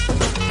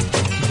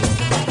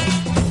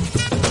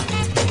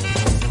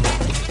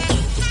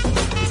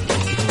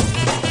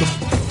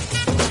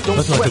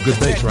 That's like a good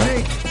bass,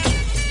 right?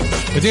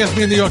 It's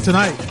ESPN New York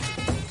Tonight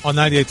on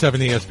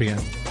 98.7 ESPN.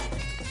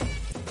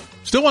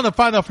 Still want to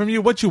find out from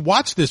you what you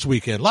watched this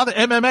weekend. A lot of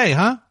MMA,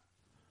 huh?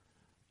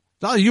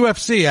 A lot of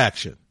UFC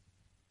action.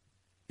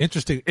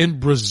 Interesting. In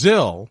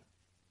Brazil,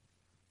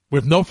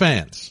 with no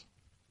fans.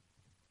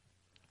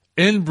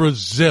 In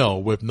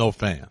Brazil, with no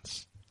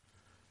fans.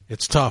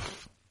 It's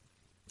tough.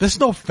 This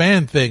no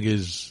fan thing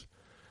it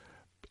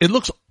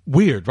looks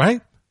weird,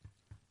 right?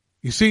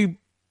 You see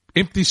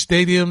empty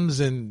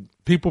stadiums and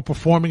people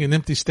performing in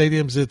empty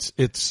stadiums.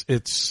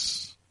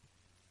 It's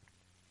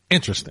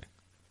interesting.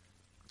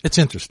 It's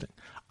interesting.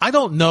 I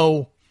don't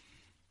know.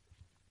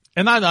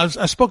 And I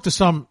spoke to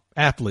some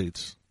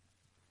athletes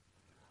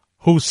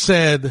who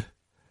said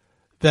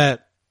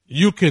that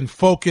you can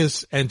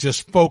focus and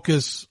just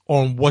focus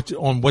on what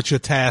your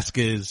task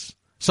is.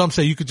 Some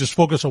say you could just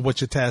focus on what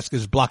your task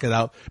is, block it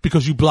out,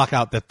 because you block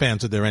out that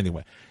fans are there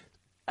anyway.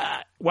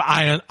 Well,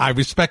 I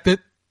respect it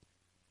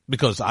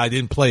because I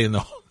did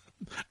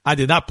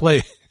not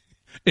play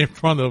in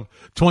front of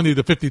 20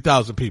 to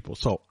 50,000 people.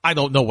 So I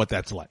don't know what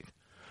that's like,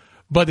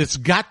 but it's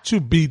got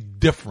to be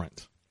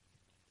different.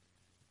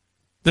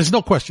 There's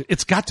no question.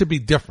 It's got to be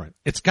different.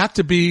 It's got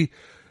to be,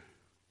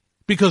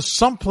 because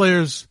some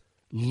players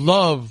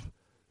love,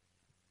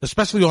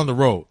 especially on the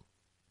road.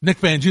 Nick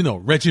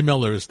Fangino, Reggie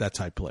Miller is that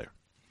type player.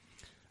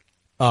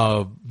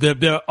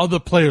 There are other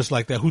players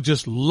like that who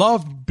just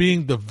love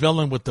being the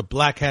villain with the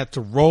black hat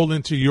to roll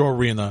into your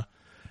arena.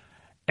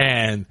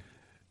 And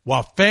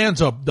while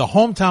the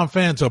hometown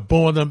fans are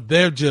booing them,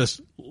 they're just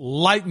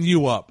lighting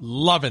you up,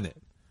 loving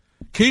it.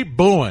 Keep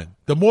booing.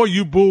 The more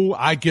you boo,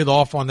 I get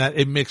off on that.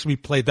 It makes me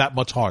play that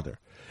much harder.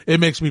 It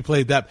makes me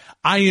play that.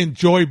 I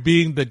enjoy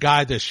being the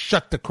guy that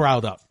shut the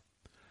crowd up.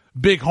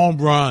 Big home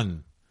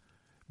run,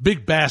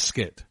 big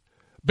basket,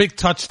 big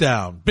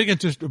touchdown, big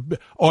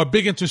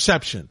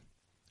interception,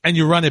 and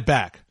you run it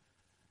back.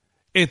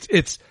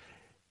 It's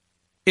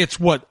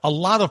what a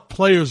lot of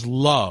players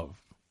love,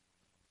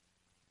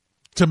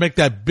 to make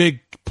that big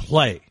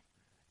play,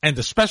 and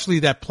especially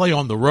that play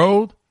on the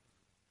road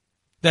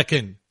that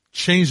can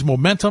change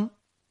momentum.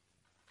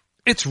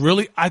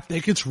 I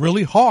think it's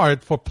really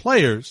hard for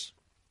players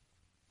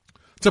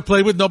to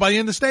play with nobody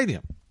in the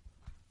stadium.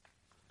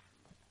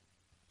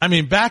 I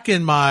mean, back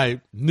in my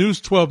News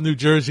 12 New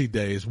Jersey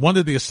days, one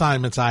of the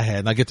assignments I had,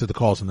 and I'll get to the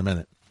calls in a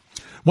minute.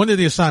 One of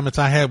the assignments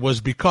I had was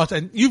because,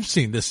 and you've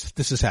seen this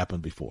has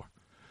happened before,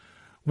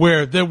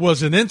 where there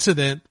was an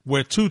incident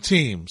where two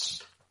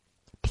teams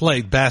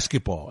played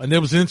basketball, and there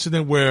was an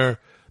incident where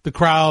there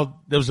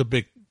was a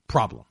big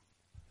problem.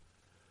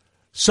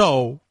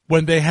 So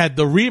when they had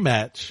the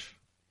rematch,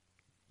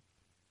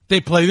 they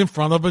played in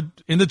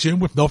the gym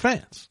with no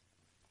fans.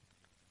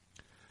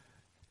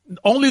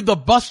 Only the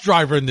bus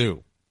driver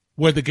knew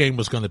where the game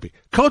was going to be.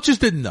 Coaches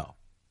didn't know.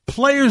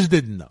 Players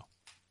didn't know.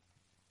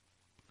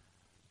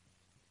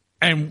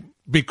 And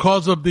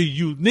because of the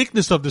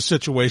uniqueness of the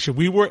situation,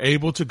 we were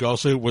able to go.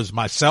 So it was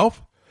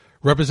myself,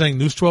 representing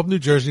News 12 New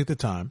Jersey at the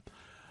time,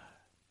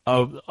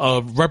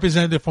 a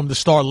representative from the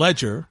Star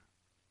Ledger,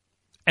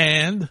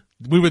 and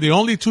we were the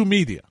only two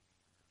media.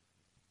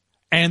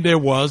 And there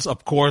was,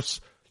 of course,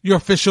 your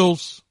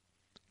officials,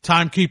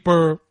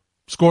 timekeeper,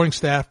 scoring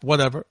staff,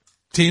 whatever,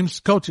 teams,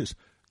 coaches.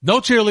 No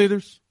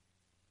cheerleaders,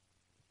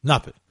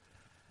 nothing.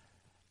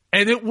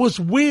 And it was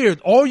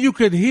weird. All you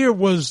could hear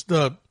was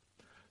the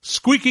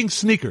squeaking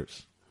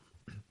sneakers.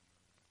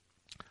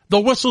 The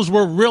whistles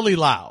were really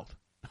loud.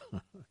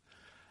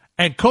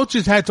 And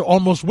coaches had to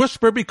almost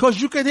whisper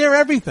because you could hear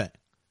everything.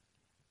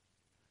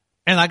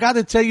 And I got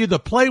to tell you, the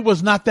play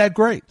was not that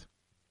great.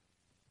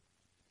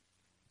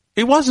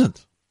 It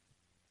wasn't.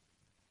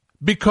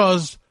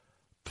 Because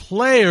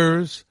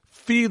players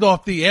feed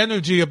off the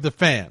energy of the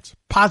fans,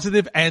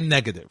 positive and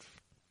negative.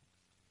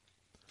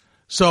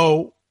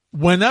 So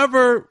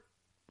whenever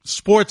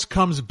sports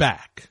comes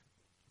back,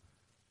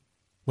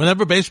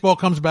 whenever baseball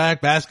comes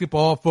back,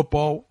 basketball,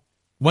 football,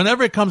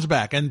 whenever it comes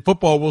back, and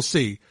football, we'll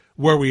see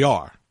where we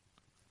are.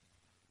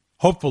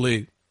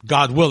 Hopefully,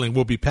 God willing,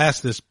 we'll be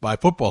past this by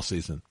football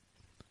season.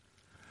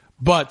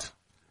 But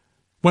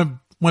when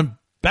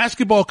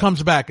basketball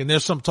comes back, and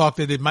there's some talk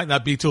that it might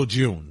not be till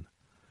June,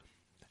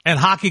 and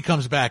hockey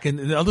comes back,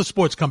 and other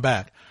sports come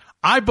back,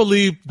 I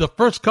believe the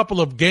first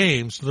couple of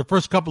games, the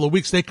first couple of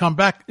weeks they come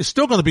back, it's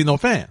still going to be no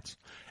fans.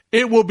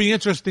 It will be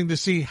interesting to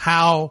see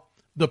how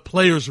the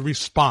players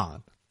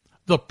respond.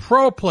 The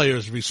pro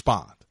players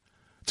respond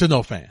to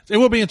no fans. It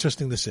will be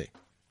interesting to see.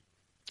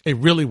 It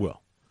really will.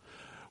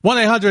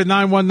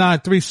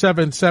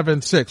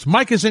 1-800-919-3776.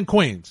 Mike is in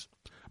Queens.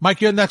 Mike,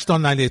 you're next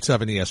on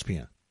 98.7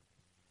 ESPN.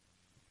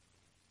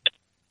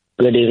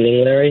 Good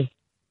evening, Larry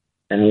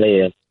and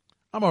Leah.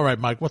 I'm all right,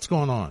 Mike. What's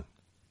going on?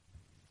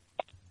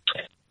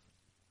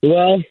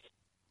 Well,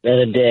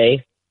 another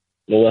day,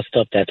 more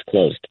stuff that's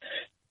closed.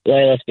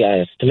 Larry, let's be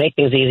honest. To make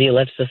things easy,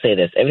 let's just say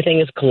this. Everything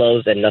is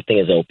closed and nothing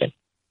is open.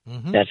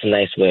 Mm-hmm. That's a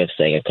nice way of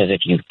saying it, because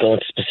if you go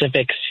into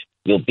specifics,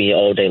 you'll be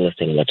all day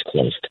listing what's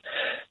closed.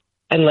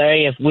 And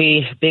Larry, if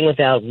we, being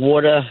without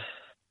water,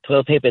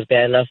 toilet paper is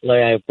bad enough,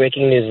 Larry, I have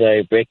breaking news,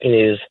 Larry, breaking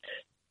news.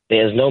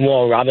 There's no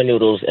more ramen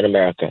noodles in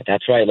America.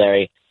 That's right,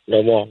 Larry.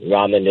 No more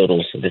ramen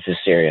noodles. This is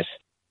serious.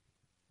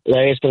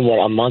 Larry, it's been,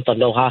 a month of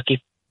no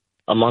hockey?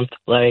 A month,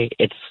 Larry?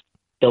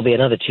 There'll be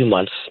another 2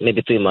 months,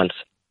 maybe 3 months.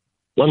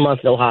 1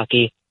 month, no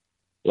hockey.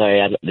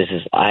 Larry, I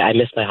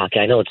miss my hockey.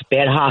 I know it's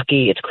bad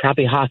hockey, it's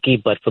crappy hockey,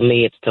 but for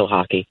me, it's still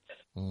hockey.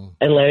 Mm.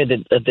 And Larry,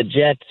 the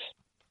Jets,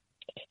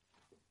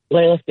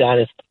 Larry, let's be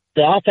honest.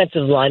 The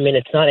offensive lineman,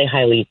 it's not a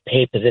highly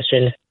paid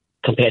position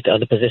compared to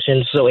other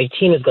positions. So a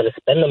team is going to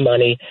spend the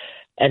money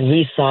and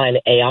re-sign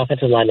a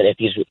offensive lineman if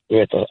he's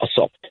worth a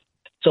salt.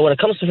 So when it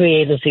comes to free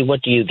agency,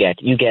 what do you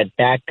get? You get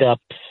backups,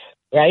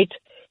 right?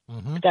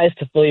 Mm-hmm. Guys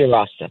to fill your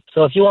roster.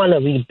 So if you want to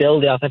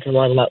rebuild the offensive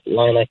line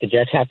like the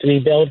Jets have to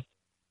rebuild,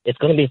 it's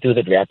going to be through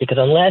the draft, because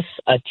unless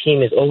a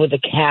team is over the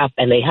cap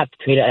and they have to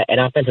trade an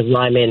offensive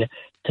lineman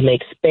to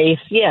make space,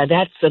 yeah,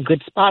 that's a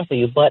good spot for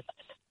you. But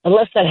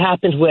unless that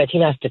happens where a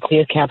team has to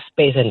clear cap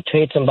space and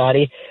trade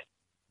somebody,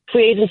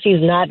 free agency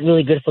is not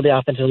really good for the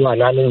offensive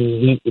line. I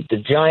mean, the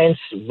Giants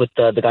with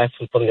the guy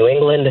from New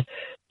England,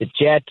 the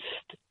Jets,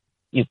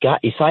 you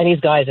sign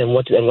these guys, and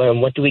what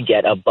do we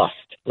get? A bust,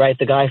 right?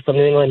 The guy from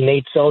New England,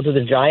 Nate Solder,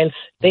 the Giants,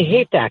 they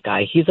hate that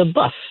guy. He's a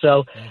bust.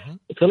 So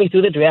it's going to be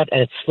through the draft, and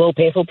it's a slow,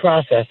 painful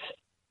process.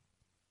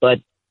 But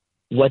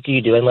what do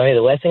you do? And Larry, the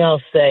last thing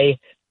I'll say,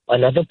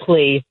 another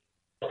plea,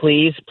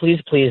 please,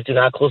 please, please do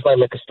not close my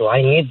liquor store.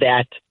 I need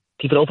that.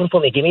 Keep it open for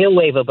me. Give me a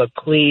waiver, but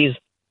please,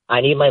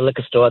 I need my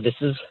liquor store.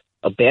 This is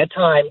a bad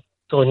time.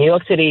 So in New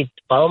York City,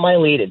 follow my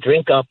lead,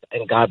 drink up,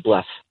 and God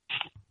bless.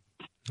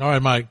 All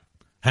right, Mike.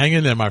 Hang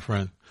in there, my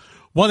friend.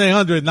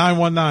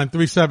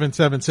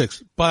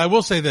 1-800-919-3776. But I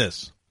will say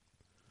this.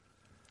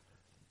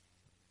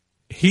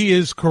 He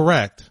is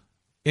correct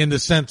in the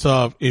sense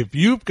of, if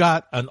you've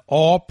got an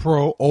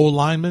all-pro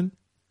O-lineman,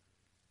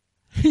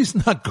 he's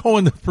not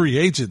going to free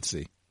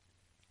agency.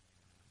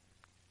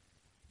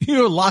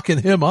 You're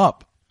locking him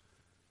up.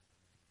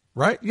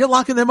 Right? You're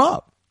locking him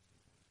up.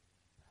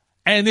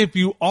 And if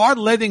you are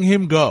letting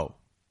him go,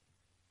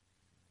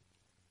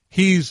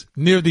 he's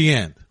near the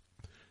end.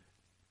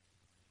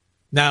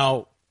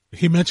 Now,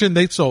 he mentioned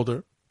Nate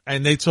Solder,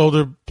 and Nate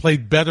Solder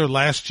played better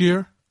last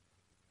year,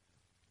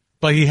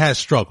 but he has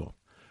struggled.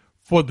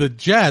 For the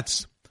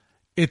Jets,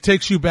 it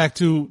takes you back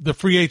to the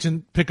free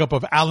agent pickup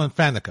of Alan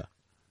Faneca,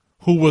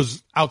 who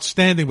was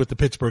outstanding with the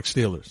Pittsburgh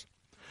Steelers.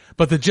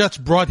 But the Jets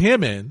brought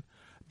him in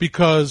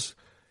because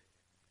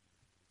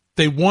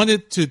they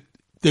wanted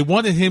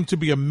him to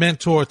be a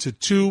mentor to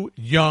two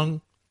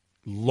young,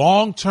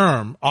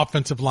 long-term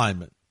offensive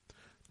linemen.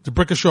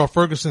 DeBrickashaw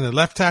Ferguson at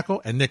left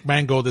tackle and Nick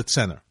Mangold at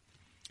center.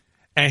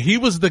 And he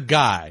was the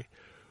guy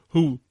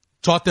who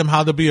taught them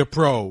how to be a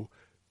pro,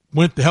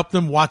 went to help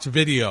them watch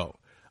video.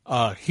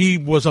 He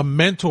was a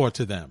mentor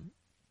to them.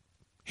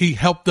 he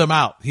helped them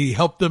out. He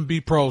helped them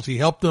be pros. He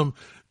helped them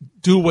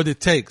do what it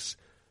takes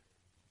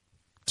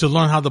to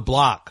learn how to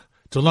block,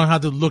 to learn how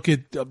to look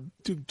at,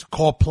 to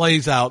call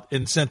plays out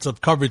in sense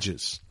of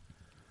coverages.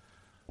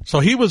 So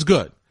he was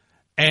good.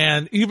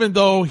 And even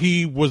though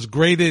he was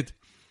graded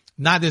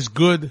not as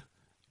good,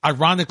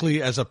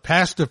 ironically, as a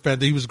pass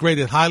defender, he was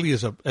graded highly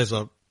as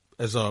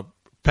a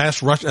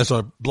pass rush, as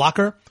a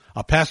blocker,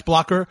 a pass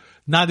blocker,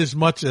 not as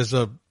much as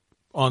in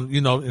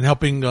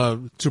helping,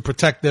 to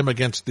protect them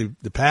against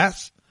the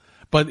pass,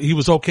 but he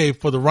was okay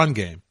for the run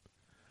game.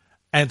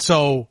 And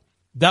so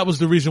that was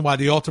the reason why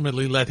they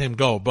ultimately let him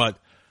go. But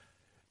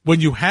when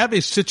you have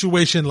a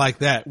situation like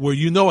that, where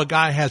you know a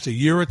guy has a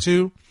year or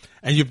two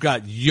and you've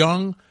got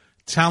young,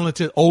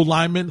 talented old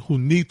linemen who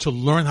need to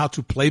learn how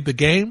to play the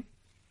game,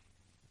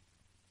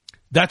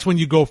 that's when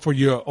you go for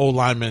your old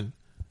lineman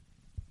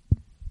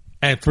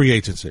and free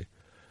agency.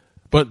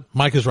 But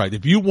Mike is right.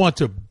 If you want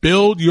to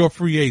build your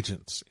free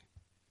agency,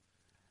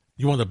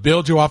 you want to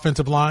build your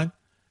offensive line,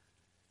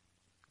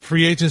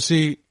 free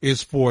agency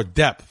is for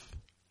depth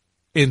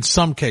in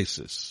some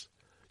cases.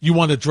 You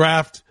want to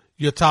draft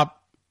your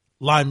top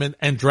linemen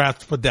and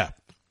draft for depth.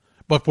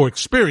 But for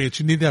experience,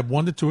 you need to have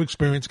 1 to 2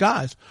 experienced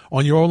guys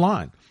on your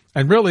O-line.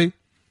 And really,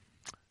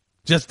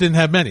 just didn't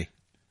have many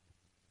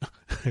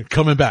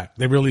coming back.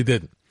 They really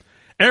didn't.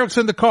 Eric's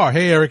in the car.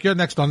 Hey, Eric, you're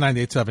next on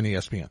 98.7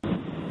 ESPN.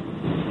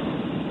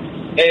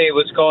 Hey,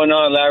 what's going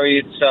on, Larry?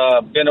 It's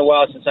been a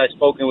while since I've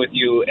spoken with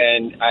you,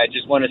 and I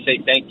just want to say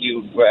thank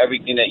you for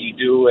everything that you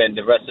do and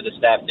the rest of the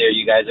staff there.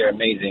 You guys are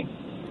amazing.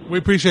 We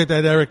appreciate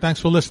that, Eric. Thanks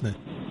for listening.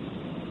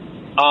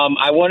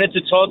 I wanted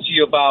to talk to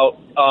you about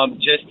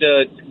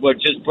what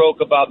just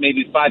broke about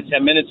maybe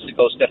 5-10 minutes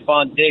ago,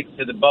 Stephon Diggs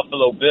to the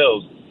Buffalo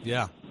Bills.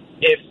 Yeah.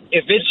 If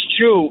it's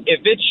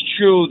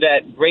true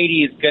that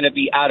Brady is going to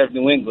be out of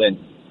New England,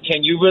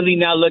 can you really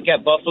now look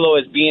at Buffalo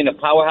as being a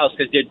powerhouse?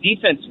 Because their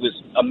defense was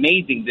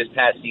amazing this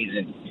past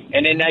season.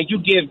 And then now you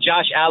give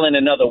Josh Allen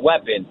another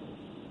weapon.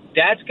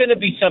 That's going to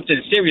be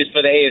something serious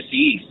for the AFC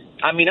East.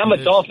 I mean, I'm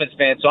a Dolphins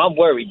fan, so I'm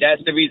worried.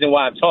 That's the reason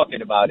why I'm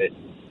talking about it.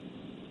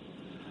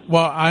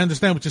 Well, I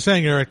understand what you're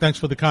saying, Eric. Thanks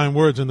for the kind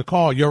words in the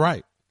call. You're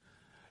right.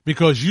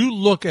 Because you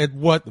look at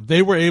what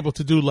they were able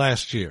to do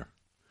last year.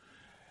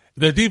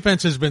 Their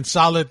defense has been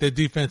solid. Their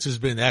defense has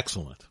been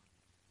excellent.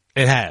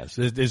 It has.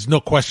 There's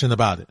no question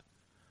about it.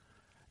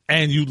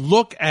 And you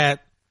look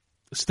at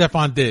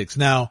Stephon Diggs.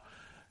 Now,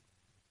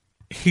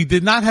 he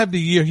did not have the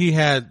year he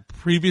had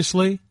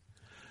previously.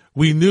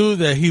 We knew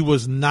that he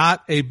was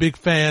not a big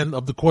fan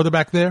of the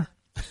quarterback there.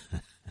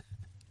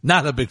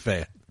 Not a big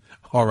fan.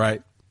 All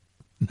right.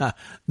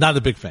 Not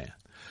a big fan.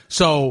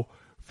 So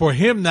for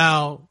him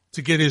now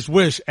to get his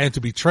wish and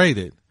to be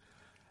traded,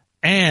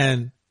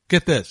 and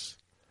get this,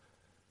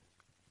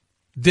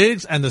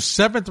 Diggs and the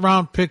 7th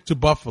round pick to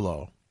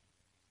Buffalo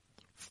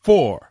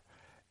for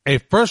a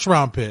 1st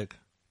round pick,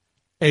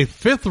 a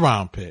 5th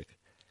round pick,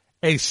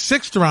 a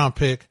 6th round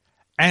pick,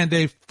 and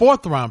a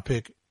 4th round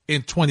pick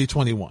in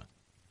 2021.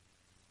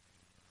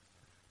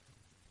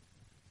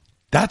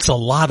 That's a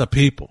lot of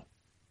people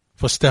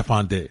for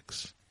Stephon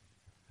Diggs.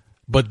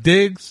 But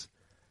Diggs,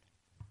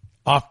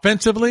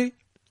 offensively,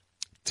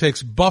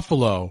 takes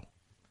Buffalo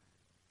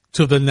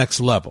to the next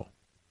level.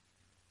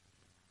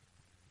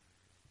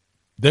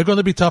 They're going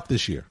to be tough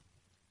this year.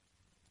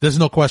 There's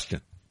no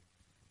question.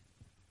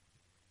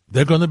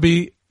 They're going to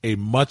be a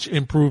much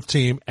improved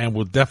team and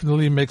will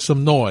definitely make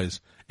some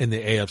noise in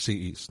the AFC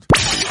East.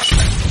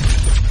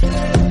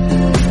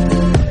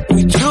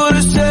 We do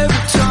this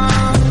every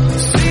time.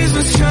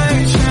 Seasons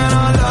change and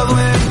our love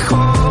went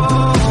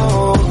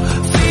cold.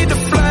 Feed the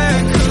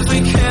flag 'cause we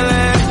can't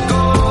let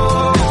go.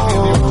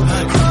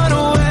 Run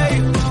away.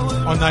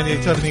 On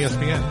 98.7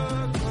 ESPN.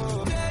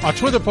 Our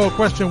Twitter poll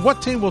question,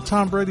 what team will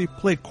Tom Brady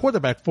play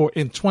quarterback for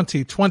in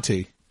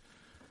 2020?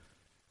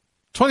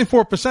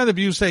 24% of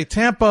you say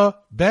Tampa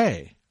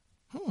Bay.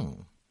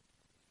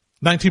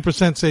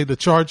 19% say the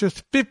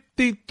Chargers.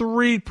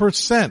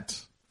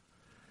 53%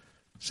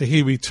 say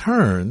he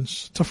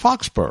returns to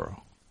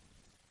Foxborough.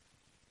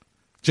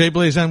 Jay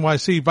Blaze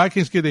NYC,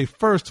 Vikings get a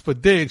 1st for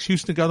Diggs.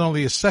 Houston got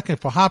only a 2nd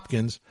for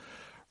Hopkins.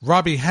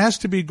 Robbie has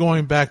to be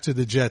going back to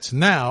the Jets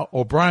now.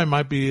 O'Brien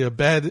might be as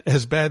bad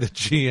a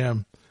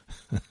GM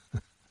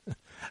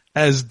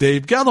as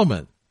Dave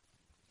Gettleman.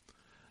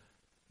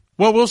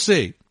 Well, we'll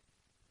see.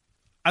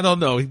 I don't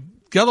know.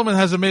 Gettleman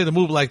hasn't made a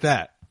move like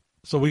that.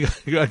 So we got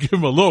to give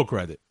him a little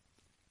credit.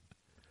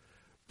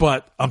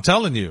 But I'm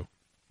telling you,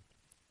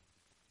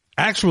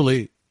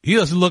 actually, he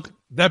doesn't look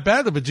that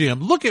bad of a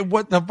GM. Look at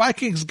what the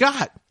Vikings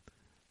got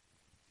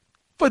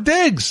for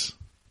Diggs.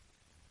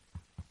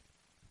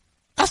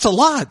 That's a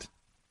lot,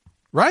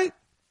 right?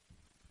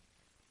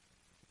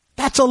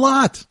 That's a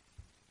lot.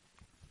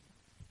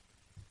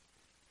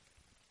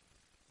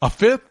 A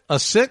 5th, a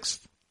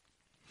 6th,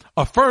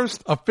 a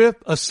 1st, a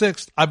 5th, a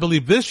 6th, I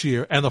believe this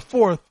year, and a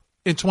 4th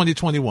in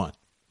 2021.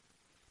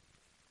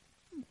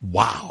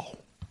 Wow.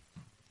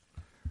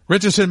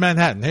 Richardson,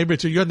 Manhattan. Hey,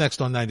 Richard, you're next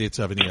on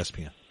 98.7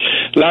 ESPN.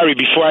 Larry,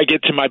 before I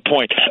get to my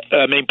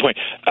main point,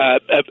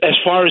 as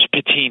far as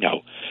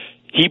Patino,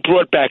 he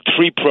brought back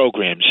 3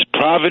 programs: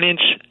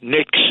 Providence,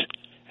 Knicks,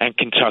 and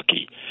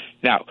Kentucky.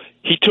 Now,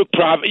 he took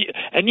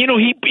and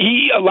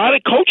he a lot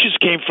of coaches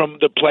came from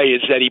the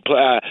players that he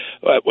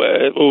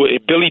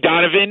Billy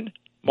Donovan,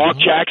 Mark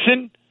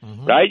Jackson,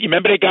 right? You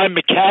remember that guy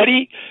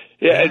McCaddy?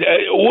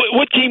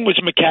 What team was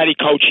McCaddy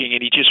coaching,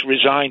 and he just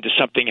resigned or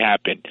something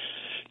happened?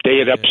 They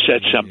had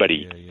upset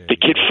somebody. The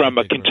kid from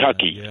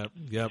Kentucky.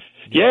 Yep.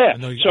 Yeah.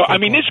 So, I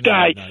mean, this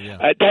guy,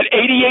 that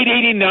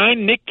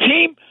 88-89 Knick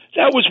team,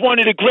 that was one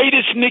of the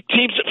greatest Knick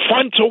teams,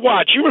 fun to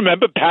watch. You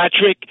remember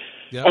Patrick,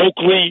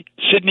 Oakley,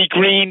 Sidney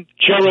Green,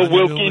 Gerald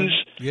Wilkins,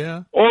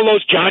 all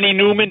those, Johnny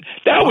Newman.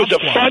 That was a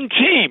fun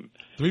team.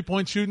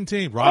 3-point shooting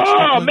team.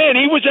 Man,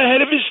 he was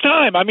ahead of his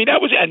time. I mean,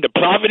 and the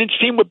Providence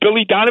team with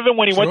Billy Donovan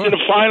when he went to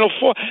the Final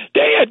Four,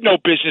 they had no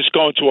business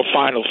going to a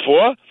Final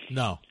Four.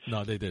 No,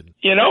 they didn't.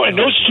 And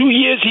those 2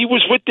 years he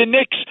was with the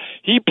Knicks,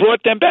 he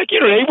brought them back. They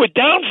were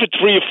down for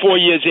 3 or 4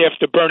 years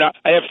after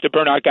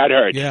Bernard got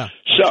hurt. Yeah.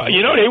 So,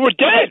 they were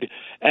dead.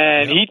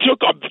 And he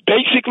took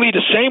basically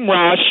the same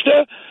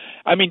roster.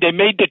 I mean, they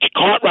made the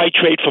Cartwright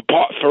trade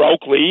for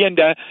Oakley, and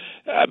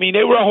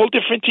they were a whole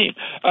different team.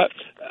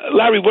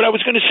 Larry, what I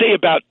was going to say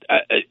about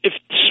if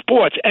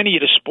sports, any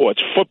of the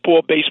sports,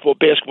 football, baseball,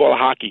 basketball,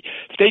 hockey,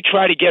 if they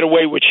try to get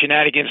away with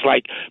shenanigans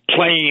like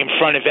playing in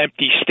front of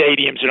empty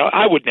stadiums,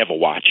 I would never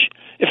watch.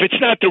 If it's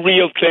not the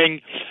real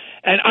thing,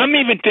 and I'm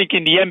even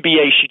thinking the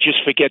NBA should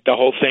just forget the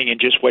whole thing and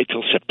just wait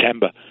till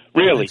September.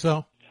 Really?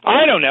 So?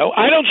 I don't know.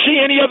 I don't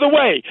see any other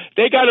way.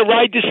 They got to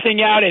ride this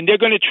thing out, and they're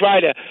going to try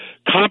to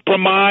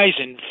compromise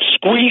and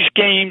squeeze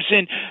games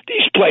in.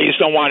 These players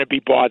don't want to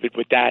be bothered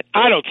with that.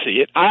 I don't see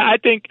it. I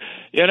think,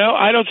 I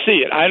don't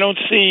see it. I don't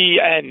see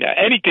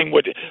anything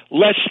with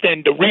less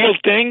than the real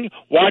thing,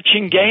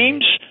 watching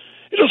games.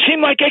 It'll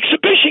seem like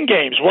exhibition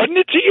games, wasn't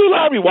it to you,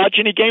 Larry,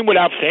 watching a game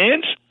without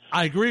fans?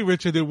 I agree,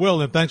 Richard, it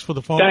will, and thanks for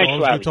the phone call. It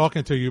was good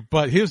talking to you.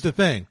 But here's the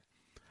thing.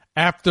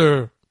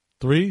 After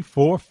 3,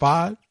 4,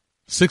 5,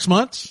 6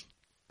 months,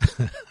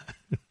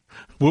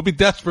 we'll be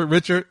desperate,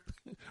 Richard.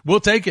 We'll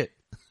take it.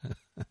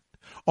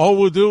 All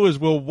we'll do is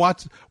we'll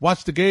watch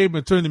the game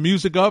and turn the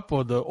music up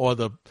or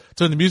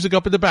turn the music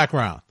up in the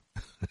background.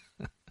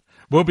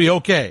 We'll be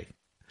okay.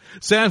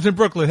 Sam's in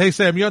Brooklyn. Hey,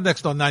 Sam, you're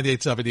next on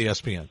 98.7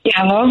 ESPN. Yeah,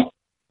 hello?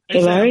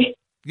 Hey, Larry?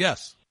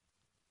 Yes.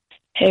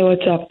 Hey,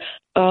 what's up?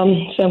 So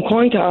I'm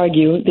calling to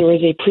argue. There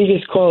was a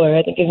previous caller,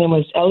 I think his name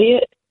was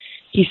Elliot.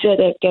 He said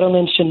that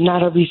Gettleman should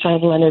not have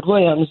re-signed Leonard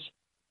Williams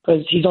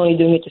because he's only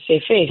doing it to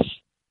save face,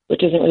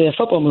 which isn't really a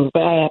football move,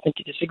 but I happen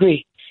to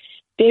disagree.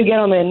 Dave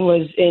Gettleman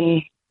was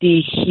he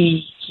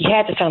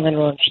had to sign Leonard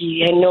Williams.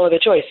 He had no other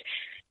choice.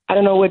 I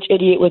don't know which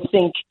idiot would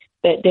think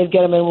that Dave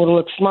Gettleman would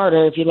look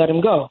smarter if you let him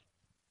go.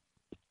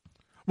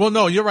 Well,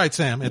 no, you're right,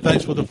 Sam, and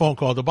thanks for the phone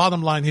call. The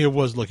bottom line here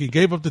was, look, he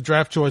gave up the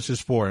draft choices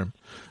for him,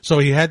 so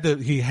he had to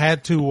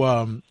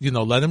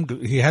let him.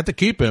 He had to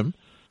keep him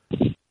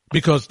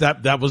because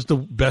that was the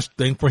best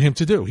thing for him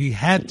to do. He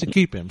had to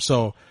keep him.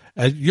 So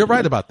you're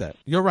right about that.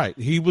 You're right.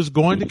 He was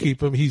going to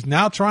keep him. He's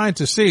now trying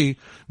to see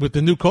with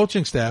the new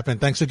coaching staff, and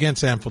thanks again,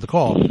 Sam, for the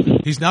call.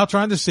 He's now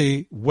trying to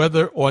see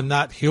whether or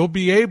not he'll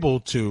be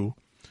able to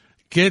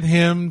get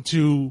him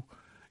to,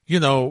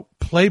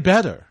 play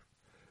better,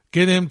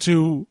 get him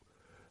to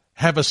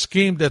have a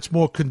scheme that's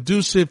more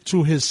conducive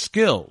to his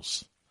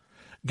skills,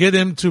 get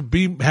him to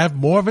have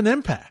more of an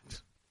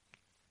impact.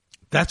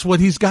 That's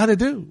what he's got to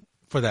do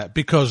for that.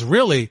 Because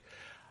really,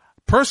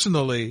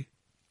 personally,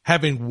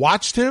 having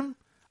watched him,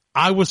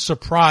 I was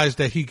surprised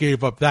that he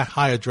gave up that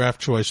high a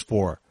draft choice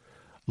for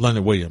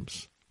Leonard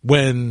Williams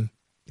when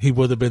he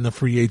would have been a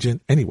free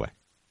agent anyway.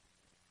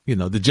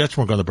 The Jets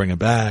weren't going to bring him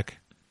back.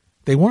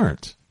 They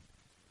weren't.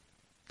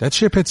 That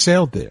ship had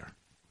sailed there.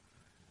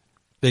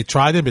 They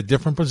tried him at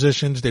different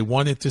positions. They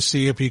wanted to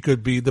see if he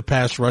could be the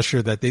pass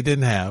rusher that they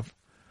didn't have.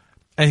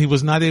 And he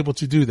was not able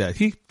to do that.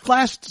 He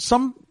flashed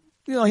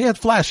he had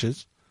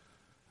flashes,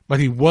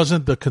 but he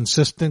wasn't the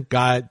consistent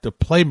guy, the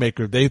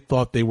playmaker they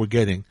thought they were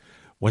getting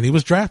when he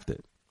was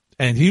drafted.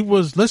 And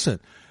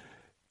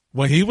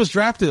when he was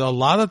drafted, a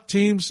lot of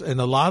teams and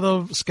a lot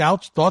of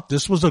scouts thought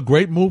this was a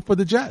great move for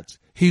the Jets.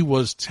 He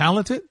was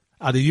talented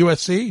out of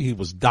USC. He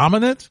was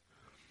dominant.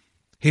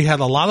 He had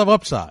a lot of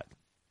upside.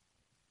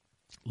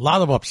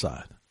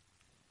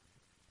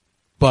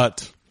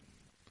 But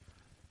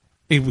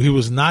he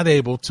was not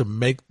able to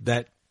make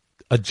that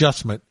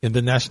adjustment in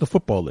the National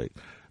Football League.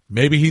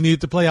 Maybe he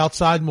needed to play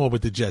outside more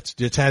with the Jets.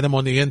 Jets had him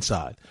on the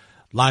inside,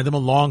 lined him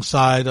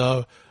alongside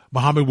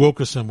Muhammad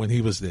Wilkerson when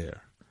he was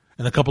there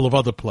and a couple of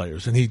other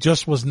players, and he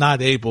just was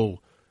not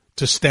able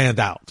to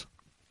stand out.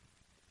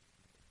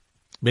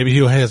 Maybe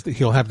he'll have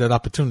that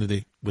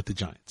opportunity with the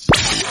Giants.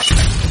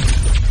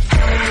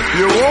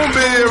 You won't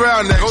be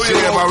around next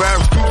year. My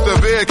rap scoops the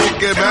beer,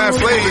 kicking bad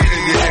flavor.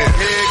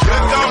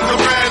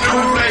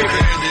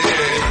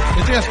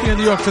 It's ESPN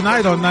New York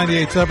Tonight on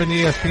 98.7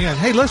 ESPN.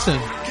 Hey, listen,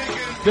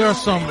 there are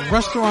some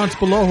restaurants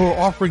below who are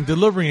offering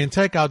delivery and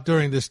takeout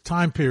during this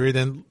time period,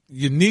 and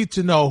you need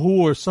to know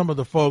who are some of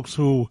the folks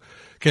who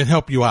can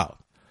help you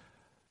out.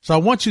 So I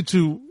want you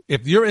to,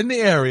 if you're in the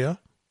area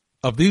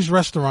of these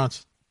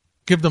restaurants,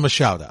 give them a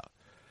shout out.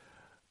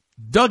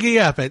 Dougie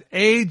F at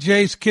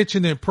AJ's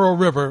Kitchen in Pearl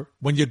River.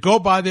 When you go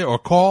by there or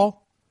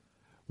call,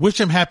 wish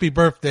him happy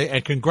birthday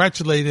and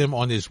congratulate him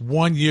on his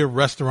 1-year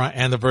restaurant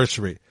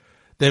anniversary.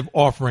 They're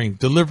offering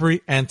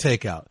delivery and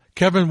takeout.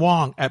 Kevin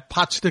Wong at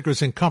Pot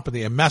Stickers and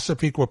Company in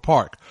Massapequa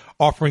Park,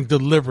 offering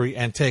delivery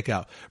and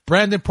takeout.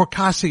 Brandon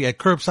Porcasi at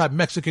Curbside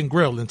Mexican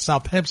Grill in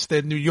South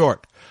Hempstead, New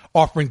York,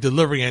 offering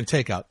delivery and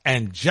takeout.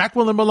 And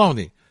Jacqueline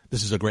Maloney,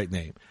 this is a great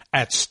name,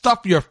 at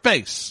Stuff Your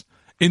Face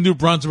in New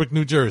Brunswick,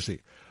 New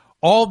Jersey.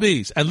 All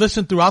these, and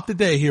listen throughout the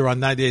day here on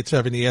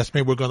 98.7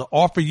 ESPN, we're going to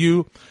offer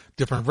you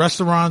different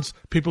restaurants,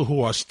 people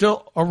who are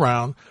still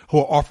around, who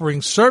are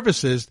offering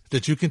services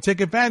that you can take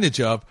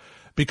advantage of.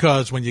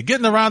 Because when you're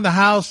getting around the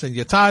house and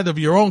you're tired of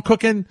your own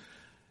cooking,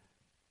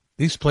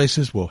 these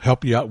places will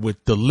help you out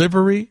with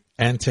delivery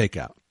and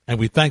takeout. And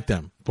we thank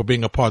them for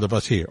being a part of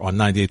us here on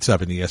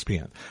 98.7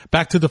 ESPN.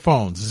 Back to the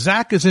phones.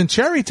 Zach is in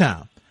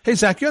Cherrytown. Hey,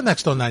 Zach, you're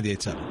next on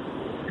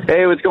 98.7.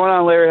 Hey, what's going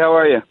on, Larry? How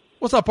are you?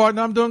 What's up,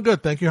 partner? I'm doing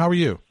good. Thank you. How are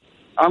you?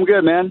 I'm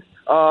good, man.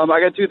 I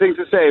got two things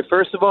to say.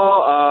 First of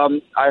all,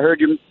 I heard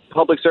your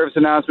public service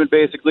announcement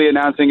basically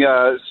announcing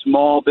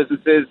small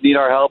businesses need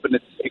our help, and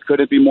it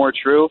couldn't be more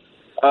true.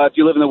 If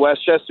you live in the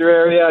Westchester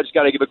area, I just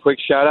got to give a quick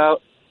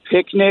shout-out.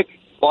 Picnic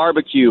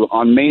Barbecue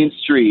on Main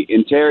Street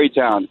in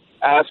Terrytown.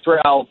 Ask for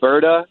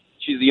Alberta.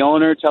 She's the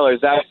owner. Tell her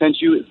Zach sent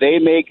you. They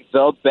make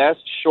the best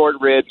short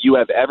rib you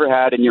have ever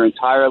had in your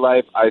entire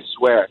life, I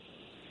swear.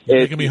 You're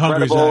making me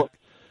hungry, Zach.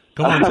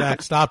 Come on,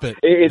 Zach. Stop it.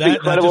 It's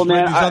incredible,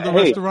 man. These other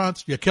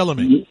restaurants, you're killing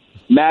me.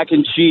 Mac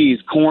and cheese,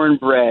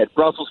 cornbread,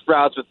 Brussels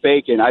sprouts with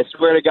bacon. I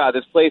swear to God,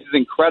 this place is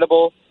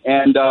incredible.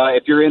 And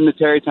if you're in the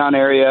Terrytown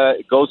area,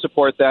 go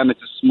support them.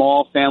 It's a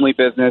small family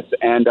business,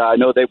 and I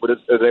know they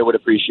would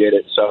appreciate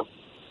it. So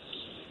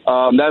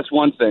that's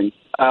one thing.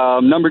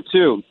 Number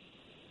two,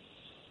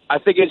 I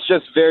think it's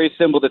just very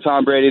simple that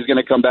Tom Brady is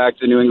going to come back to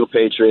the New England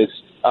Patriots.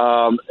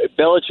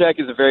 Belichick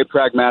is a very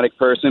pragmatic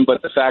person,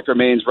 but the fact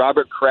remains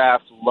Robert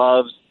Kraft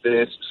loves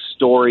this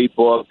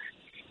storybook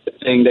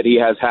thing that he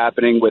has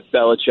happening with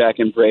Belichick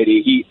and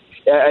Brady.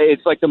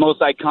 It's like the most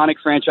iconic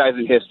franchise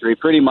in history,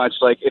 pretty much.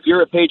 Like, if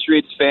you're a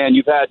Patriots fan,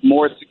 you've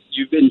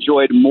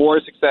enjoyed more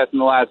success in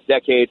the last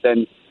decade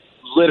than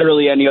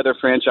literally any other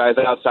franchise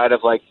outside of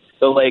like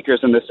the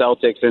Lakers and the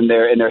Celtics in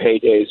their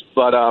heydays.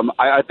 But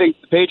I think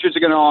the Patriots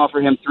are going to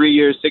offer him 3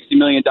 years, $60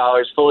 million,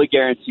 fully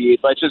guaranteed.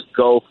 Let's just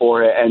go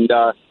for it. And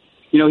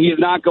he's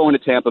not going to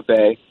Tampa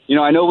Bay.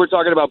 I know we're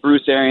talking about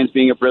Bruce Arians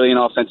being a brilliant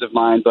offensive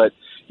mind, but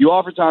you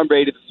offer Tom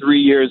Brady 3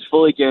 years,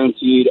 fully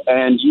guaranteed,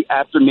 and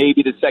after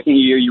maybe the second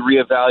year, you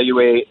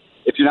reevaluate.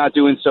 If you're not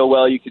doing so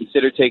well, you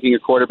consider taking a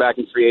quarterback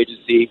in free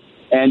agency,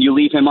 and you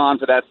leave him on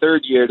for that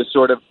third year to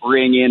sort of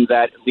bring in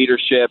that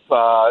leadership,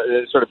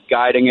 sort of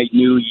guiding a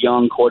new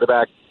young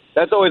quarterback.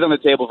 That's always on the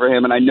table for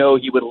him, and I know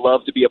he would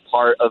love to be a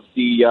part of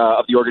the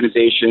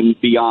organization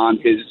beyond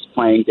his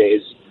playing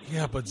days.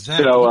 Yeah, but Zach,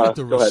 look at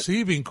the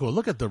receiving core.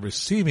 Look at the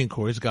receiving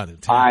core he's got in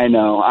town. I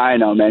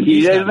know, man.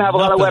 He doesn't have a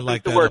lot of weapons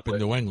like to that work up in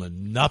with. New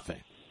England.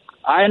 Nothing.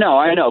 I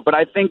know. But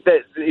I think that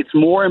it's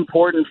more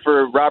important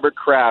for Robert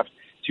Kraft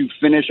to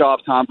finish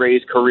off Tom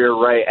Brady's career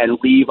right and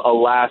leave a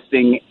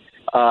lasting,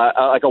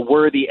 like a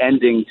worthy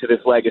ending to this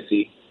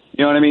legacy.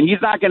 You know what I mean?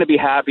 He's not going to be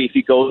happy if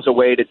he goes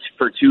away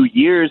for 2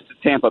 years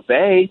to Tampa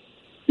Bay.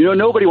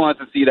 Nobody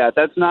wants to see that.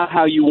 That's not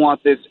how you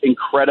want this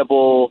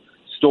incredible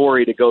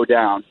story to go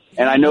down.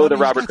 And I know that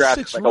Robert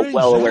Kraft is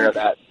well aware of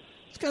that.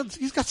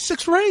 He's got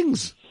 6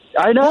 rings.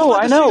 I know.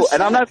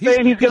 And I'm not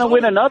saying he's going to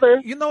win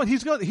another. You know what?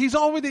 He's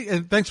already,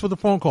 and thanks for the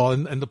phone call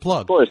and the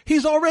plug.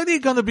 He's already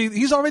going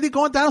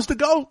down as the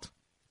GOAT.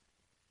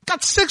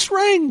 Got 6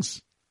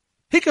 rings.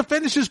 He can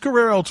finish his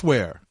career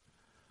elsewhere.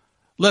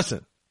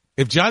 Listen,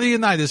 if Johnny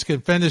Unitas can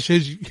finish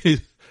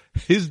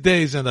his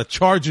days in a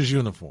Chargers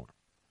uniform,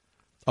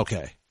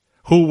 okay,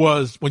 who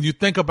was, when you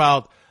think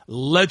about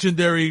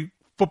legendary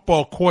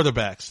football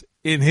quarterbacks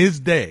in his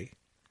day,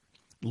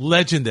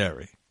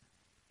 legendary.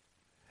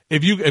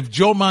 If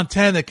Joe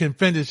Montana can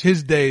finish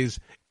his days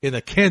in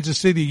a Kansas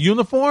City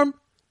uniform,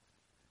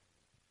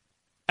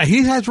 and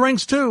he has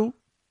rings too,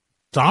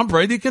 Tom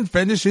Brady can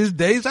finish his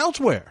days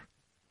elsewhere.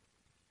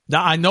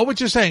 Now, I know what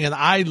you're saying, and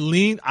I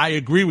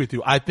agree with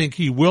you. I think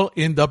he will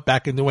end up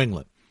back in New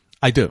England.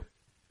 I do.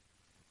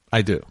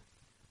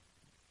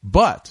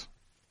 But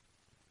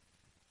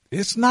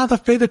it's not a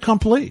fait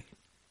accompli.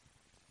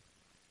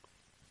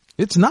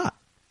 It's not.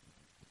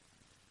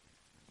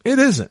 It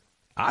isn't.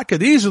 I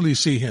could easily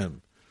see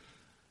him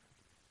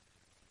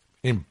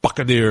in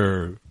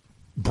Buccaneer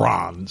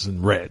bronze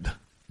and red,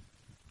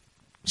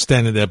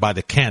 standing there by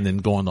the cannon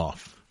going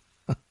off.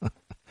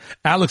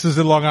 Alex is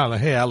in Long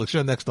Island. Hey, Alex,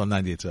 you're next on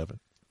 98.7.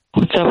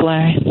 What's up,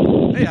 Larry?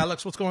 Hey,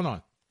 Alex, what's going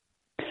on?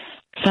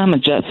 So I'm a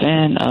Jets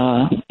fan,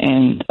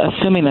 and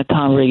assuming that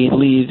Tom Brady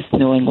leaves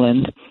New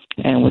England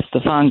and with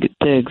Stephon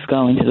Diggs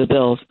going to the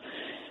Bills,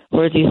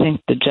 where do you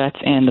think the Jets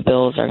and the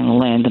Bills are going to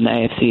land in the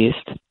AFC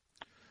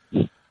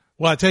East?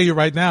 Well, I tell you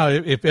right now,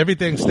 if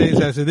everything stays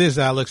as it is,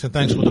 Alex, and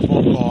thanks for the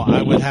phone call,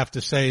 I would have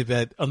to say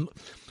that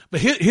But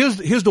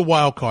here's the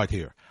wild card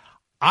here.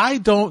 I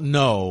don't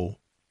know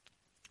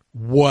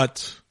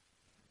what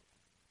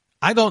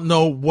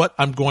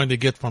I'm going to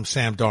get from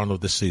Sam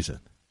Darnold this season.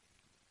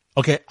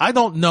 Okay, I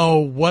don't know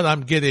what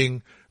I'm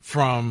getting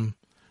from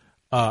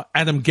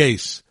Adam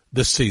Gase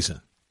this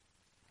season.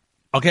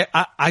 Okay,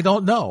 I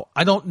don't know.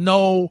 I don't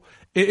know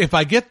if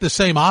I get the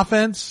same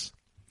offense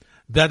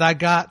that I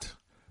got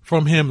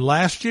from him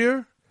last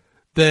year,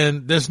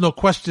 then there's no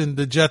question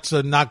the Jets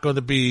are not going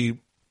to be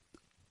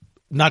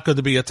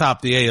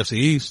atop the AFC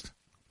East.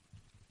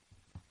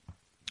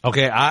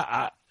 Okay,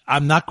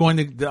 I'm not going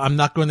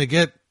to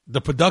get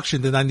the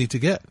production that I need to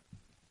get.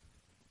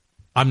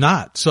 I'm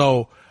not.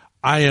 So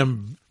I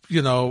am,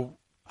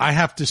 I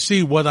have to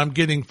see what I'm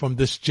getting from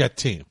this Jet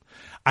team.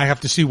 I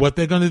have to see what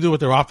they're going to do with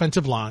their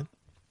offensive line.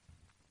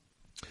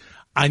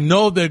 I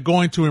know they're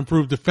going to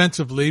improve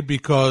defensively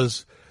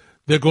because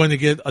they're going to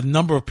get a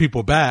number of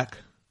people back.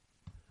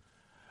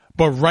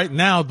 But right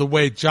now, the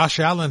way Josh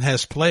Allen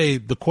has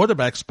played the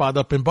quarterback spot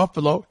up in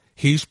Buffalo,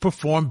 he's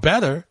performed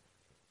better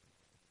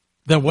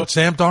than what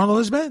Sam Darnold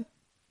has been.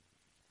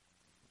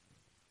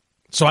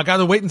 So I got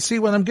to wait and see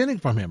what I'm getting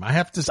from him.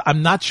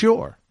 I'm not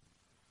sure.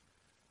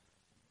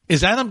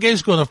 Is Adam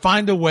Gase going to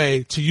find a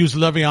way to use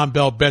Le'Veon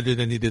Bell better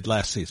than he did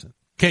last season?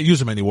 Can't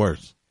use him any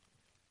worse.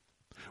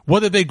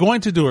 What are they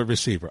going to do at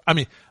receiver? I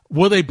mean,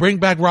 will they bring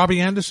back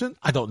Robbie Anderson?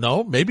 I don't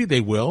know. Maybe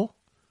they will.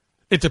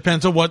 It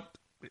depends on what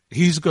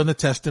he's going to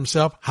test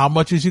himself. How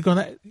much is he going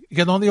to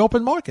get on the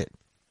open market?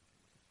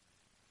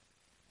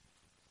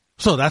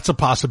 So that's a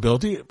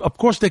possibility. Of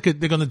course, they're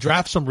going to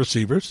draft some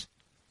receivers.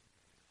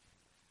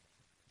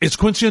 Is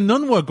Quincy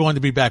Enunwa going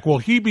to be back? Will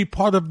he be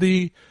part of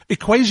the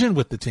equation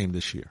with the team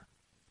this year?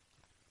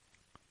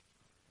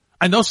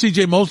 I know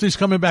C.J. Mosley's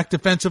coming back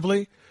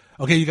defensively.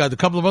 Okay, you got a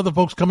couple of other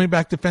folks coming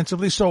back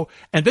defensively. So,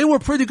 and they were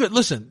pretty good.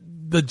 Listen,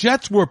 the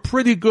Jets were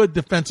pretty good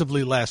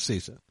defensively last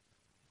season.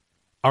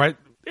 All right.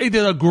 They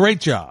did a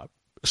great job,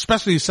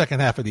 especially the second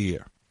half of the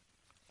year.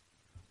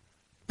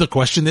 The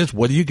question is,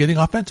 what are you getting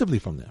offensively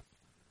from them?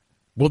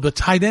 Will the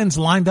tight ends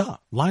line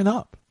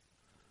up?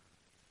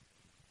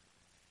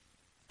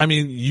 I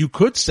mean, you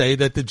could say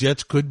that the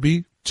Jets could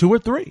be 2 or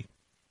 3,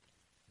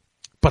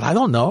 but I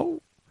don't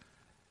know.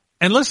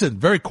 And listen,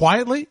 very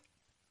quietly,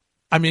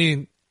 I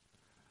mean,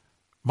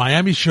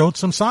 Miami showed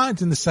some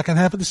signs in the second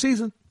half of the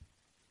season.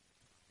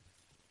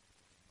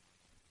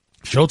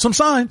 Showed some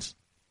signs.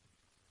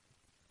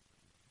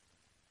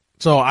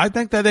 So I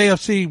think that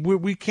AFC,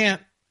 we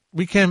can't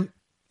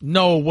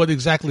know what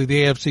exactly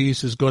the AFC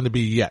East is going to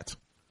be yet.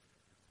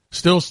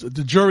 Still,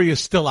 the jury is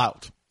still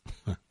out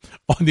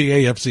on the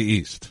AFC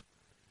East.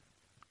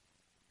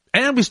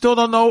 And we still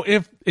don't know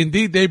if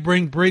indeed they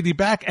bring Brady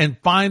back and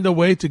find a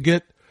way to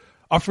get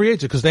a free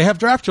agent, because they have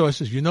draft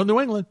choices. New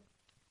England,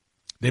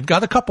 they've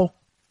got a couple.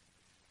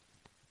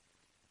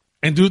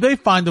 And do they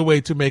find a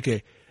way to make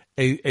a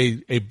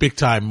big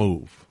time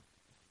move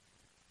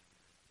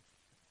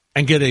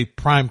and get a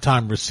prime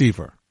time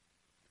receiver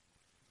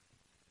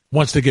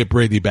once they get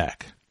Brady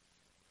back?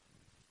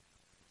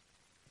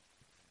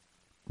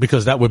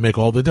 Because that would make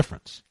all the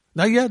difference.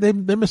 Now, yeah, they're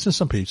missing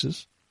some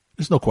pieces.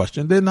 There's no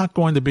question. They're not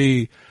going to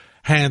be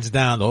hands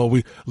down.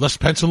 Let's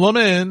pencil them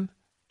in.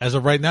 As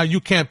of right now,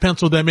 you can't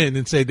pencil them in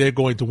and say they're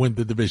going to win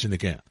the division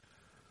again.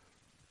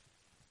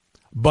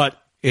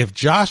 But if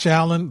Josh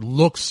Allen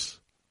looks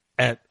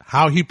at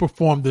how he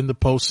performed in the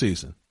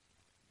postseason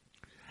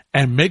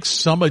and makes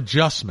some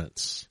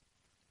adjustments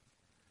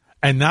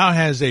and now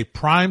has a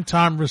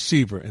primetime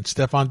receiver in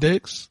Stephon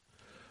Diggs,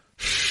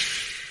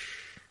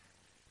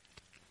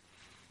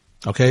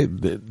 okay,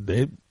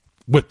 they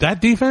with that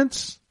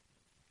defense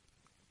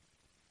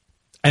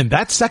and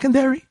that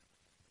secondary,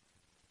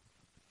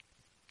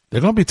 they're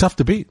going to be tough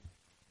to beat.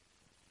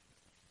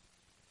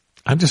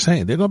 I'm just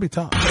saying, they're going to be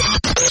tough.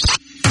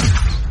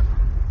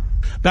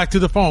 Back to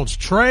the phones.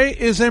 Trey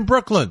is in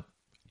Brooklyn,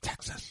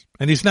 Texas,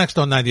 and he's next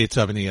on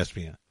 98.7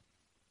 ESPN.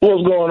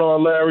 What's going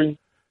on, Larry?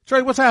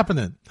 Trey, what's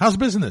happening? How's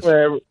business?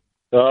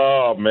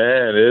 Oh,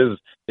 man,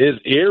 it's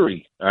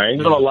eerie. I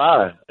ain't going to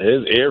lie.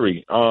 It's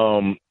eerie.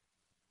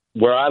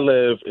 Where I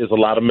live is a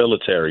lot of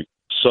military,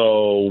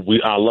 so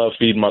I love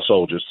feeding my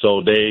soldiers.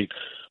 So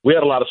we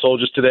had a lot of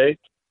soldiers today.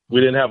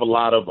 We didn't have a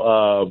lot of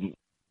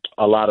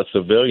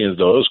civilians,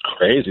 though. It was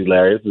crazy,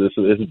 Larry. This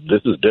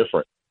is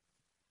different.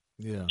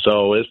 Yeah.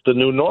 So it's the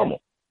new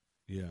normal.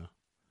 Yeah.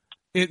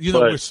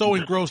 We're so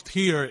engrossed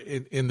here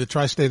in the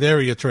tri-state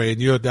area, Trey,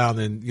 and you're down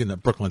in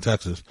Brooklyn,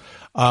 Texas.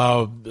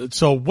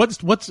 So what's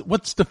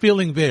the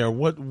feeling there?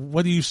 What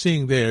are you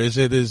seeing there?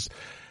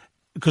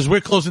 Because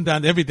we're closing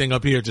down everything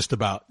up here, just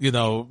about. There's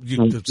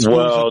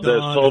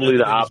totally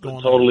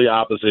totally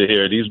opposite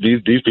here.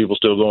 These people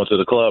still going to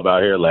the club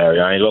out here, Larry.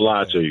 I ain't gonna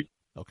lie to you.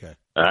 Okay.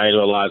 I ain't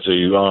gonna lie to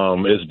you.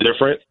 It's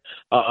different.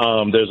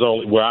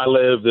 Where I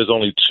live, there's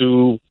only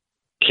 2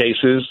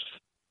 cases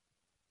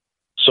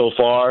so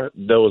far.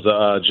 There was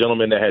a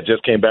gentleman that had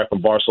just came back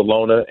from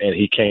Barcelona, and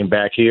he came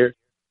back here.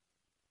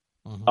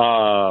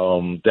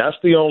 That's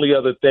the only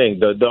other thing.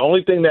 The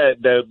only thing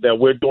that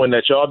we're doing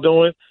that y'all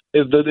doing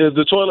is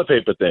the toilet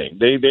paper thing.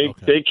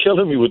 They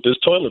killing me with this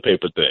toilet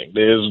paper thing.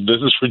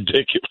 This is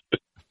ridiculous.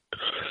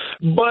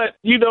 But,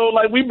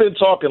 like we've been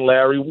talking,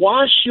 Larry,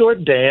 wash your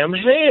damn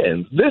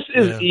hands. This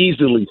is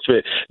easily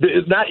fit.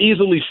 It's not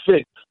easily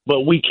fixed,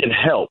 but we can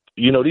help.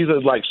 These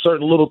are like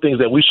certain little things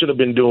that we should have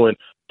been doing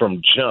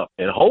from jump.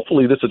 And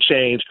hopefully this will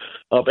change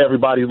up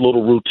everybody's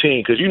little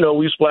routine. Because,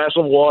 we splash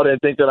some water and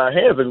think that our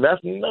hands, and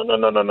that's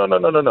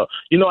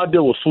no. I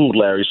deal with food,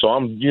 Larry. So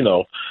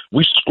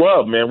we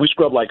scrub, man. We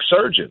scrub like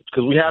surgeons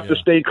because we have to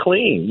stay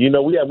clean.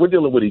 We're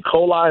dealing with E.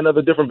 coli and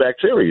other different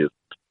bacteria.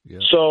 Yeah.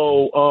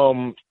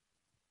 So,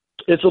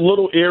 it's a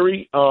little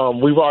eerie.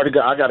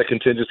 I got a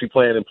contingency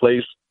plan in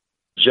place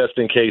just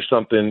in case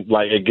something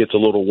like it gets a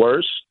little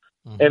worse.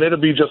 And it'll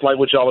be just like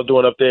what y'all are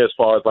doing up there as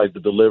far as like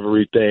the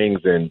delivery things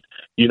and,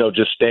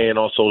 just staying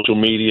on social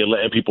media,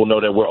 letting people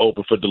know that we're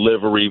open for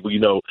delivery,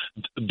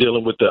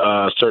 dealing with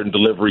the certain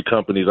delivery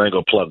companies. I ain't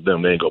going to plug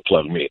them. They ain't going to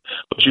plug me.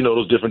 But,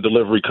 those different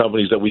delivery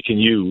companies that we can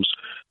use.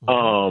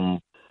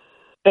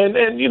 And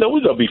we're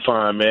going to be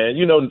fine, man.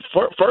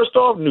 First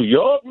off, New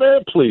York,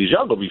 man, please,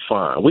 y'all going to be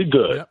fine. We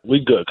good. Yep.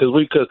 We good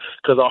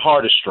because our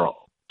heart is strong.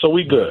 So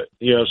we good.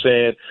 You know what I'm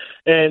saying?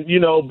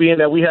 And, being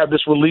that we have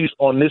this release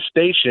on this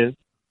station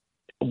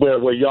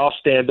where y'all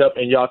stand up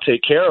and y'all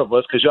take care of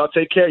us because y'all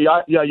take care.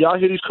 Y'all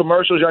hear these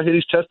commercials, y'all hear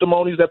these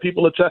testimonies that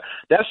people are telling.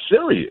 That's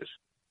serious.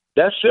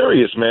 That's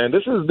serious, man.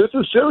 This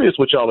is serious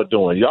what y'all are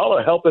doing. Y'all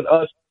are helping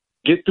us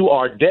get through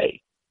our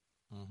day.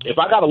 If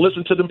I got to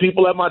listen to them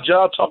people at my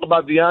job talk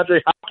about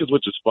DeAndre Hopkins,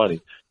 which is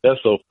funny. That's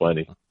so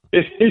funny.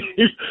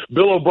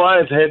 Bill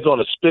O'Brien's head's on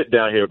a spit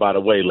down here, by the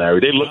way,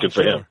 Larry. They looking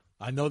for him.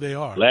 I know they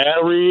are.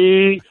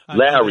 Larry,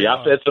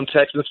 I fed some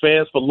Texans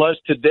fans for lunch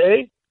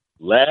today.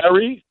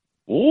 Larry,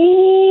 they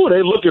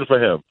looking for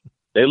him.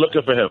 They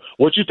looking for him.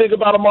 What you think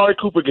about Amari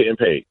Cooper getting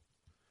paid?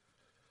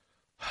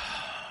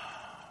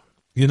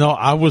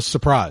 I was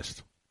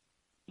surprised.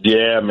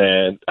 Yeah,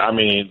 man. I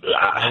mean,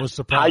 I was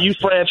surprised. How you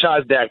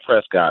franchise Dak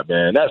Prescott,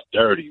 man? That's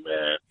dirty,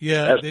 man.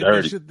 Yeah, that's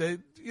dirty.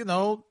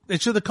 They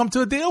should have come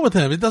to a deal with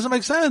him. It doesn't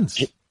make sense.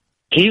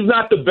 He's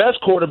not the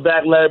best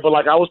quarterback, Larry, but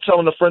like I was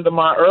telling a friend of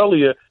mine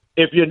earlier,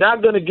 if you're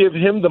not going to give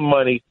him the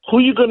money, who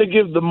are you going to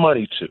give the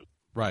money to?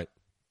 Right.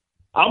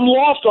 I'm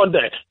lost on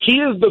that. He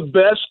is the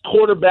best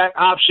quarterback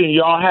option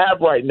y'all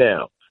have right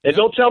now. And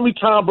don't tell me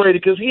Tom Brady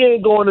because he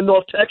ain't going to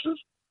North Texas.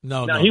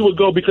 No, he would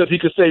go because he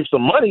could save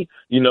some money.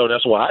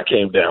 That's why I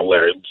came down,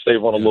 Larry,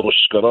 save on a little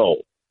scuttle.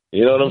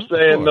 You know what I'm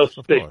saying? No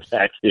state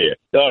tax here.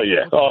 Oh,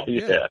 yeah.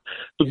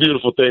 It's a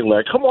beautiful thing,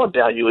 Larry. Come on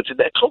down, you into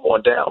that. Come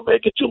on down, man.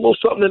 Get you a little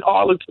something in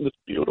Arlington. It's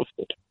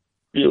beautiful.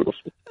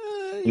 Beautiful.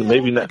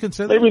 Maybe not.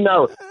 Maybe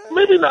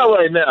not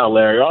right now,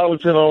 Larry.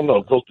 Arlington, I don't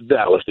know. Close to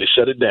Dallas. They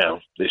shut it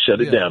down. They shut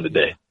it down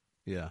today.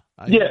 Yeah.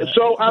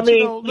 So, I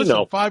mean,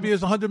 listen, 5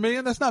 years, $100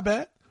 million, that's not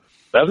bad.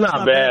 That's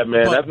not bad,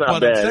 man. That's not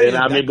bad. And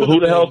I mean, but who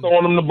the hell's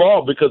throwing him the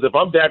ball? Because if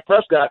I'm Dak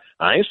Prescott,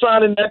 I ain't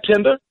signing that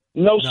tender.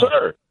 No,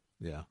 sir.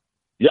 Yeah.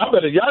 Y'all got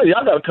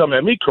to come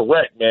at me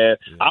correct, man.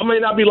 Yeah. I may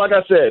not be, like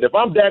I said, if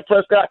I'm Dak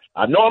Prescott,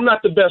 I know I'm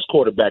not the best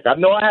quarterback. I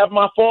know I have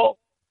my fault,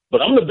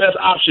 but I'm the best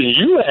option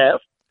you have.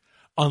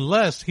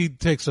 Unless he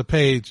takes a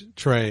page,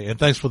 Trey, and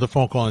thanks for the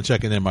phone call and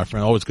checking in, my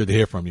friend. Always good to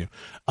hear from you.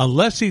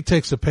 Unless he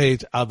takes a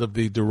page out of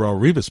the Darrelle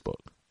Revis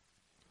book.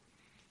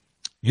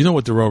 You know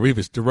what Darrelle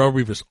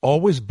Revis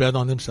always bet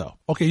on himself.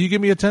 Okay, you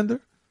give me a tender,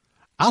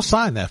 I'll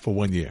sign that for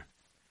 1 year.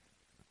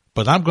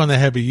 But I'm going to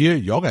have a year,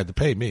 y'all got to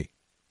pay me.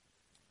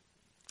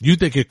 You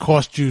think it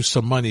cost you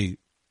some money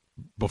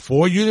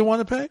before you didn't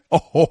want to pay?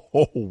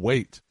 Oh,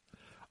 wait.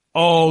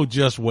 Oh,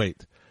 just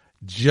wait.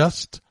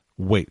 Just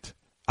wait.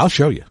 I'll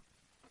show you.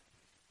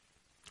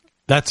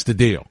 That's the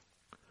deal.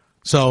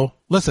 So,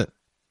 listen,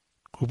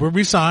 Cooper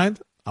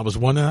resigned. I was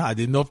wondering, I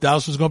didn't know if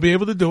Dallas was going to be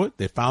able to do it.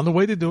 They found a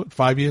way to do it.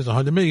 5 years,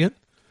 $100 million.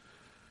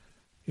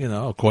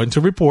 According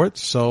to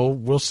reports. So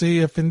we'll see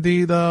if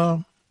indeed,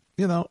 it'll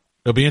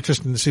be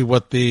interesting to see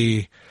what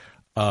the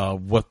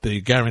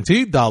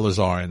guaranteed dollars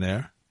are in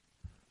there.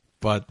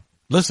 But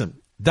listen,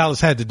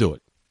 Dallas had to do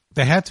it.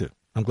 They had to.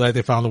 I'm glad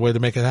they found a way to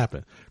make it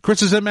happen.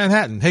 Chris is in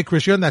Manhattan. Hey,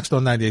 Chris, you're next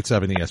on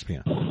 98.7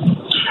 ESPN.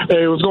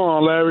 Hey, what's going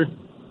on, Larry?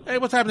 Hey,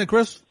 what's happening,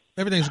 Chris?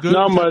 Everything's good.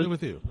 Not What's much. happening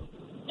with you?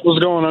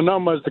 What's going on? Not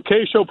much. The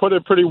K Show put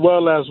it pretty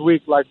well last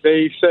week. Like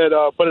they said,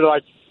 put it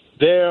like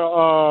they're,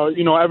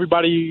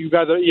 everybody, you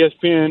guys at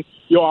ESPN,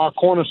 you're our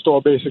corner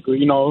store, basically,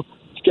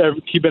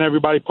 keeping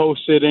everybody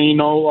posted. And,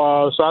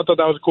 so I thought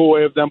that was a cool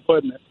way of them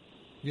putting it.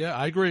 Yeah,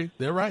 I agree.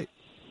 They're right.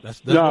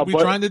 That's what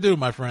we're trying to do,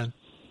 my friend.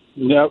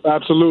 Yeah,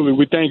 absolutely.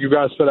 We thank you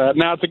guys for that.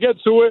 Now, to get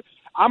to it,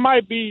 I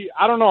might be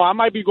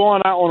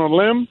going out on a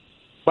limb,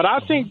 but I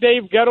think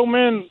Dave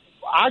Gettleman,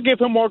 I give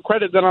him more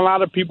credit than a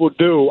lot of people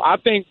do. I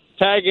think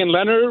tagging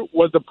Leonard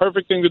was the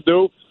perfect thing to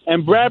do,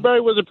 and Bradbury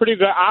was a pretty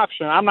good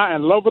option. I'm not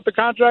in love with the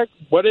contract,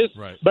 but it's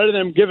better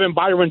than giving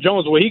Byron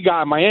Jones what he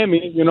got in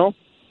Miami,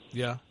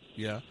 Yeah.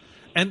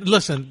 And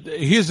listen,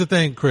 here's the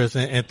thing, Chris,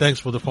 and thanks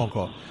for the phone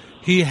call.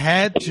 He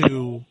had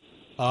to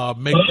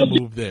make the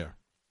move there.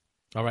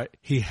 All right.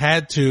 He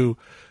had to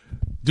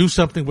do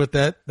something with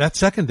that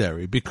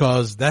secondary,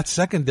 because that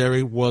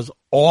secondary was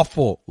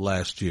awful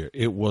last year.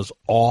 It was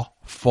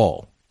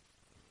awful.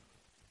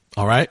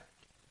 All right.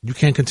 You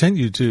can't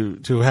continue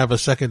to have a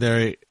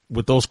secondary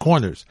with those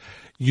corners.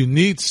 You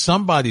need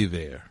somebody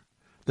there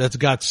that's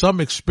got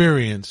some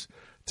experience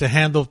to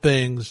handle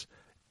things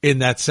in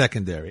that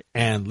secondary.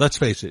 And let's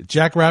face it,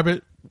 Jack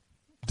Rabbit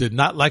did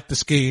not like the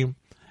scheme,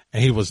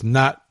 and he was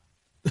not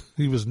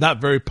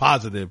very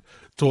positive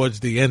towards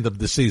the end of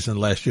the season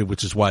last year,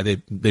 which is why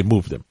they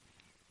moved him,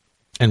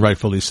 and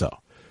rightfully so.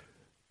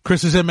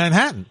 Chris is in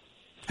Manhattan.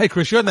 Hey,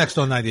 Chris, you're next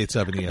on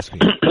 98.7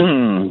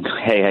 ESPN.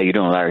 Hey, how you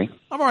doing, Larry?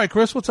 I'm all right,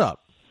 Chris. What's up?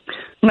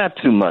 Not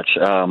too much.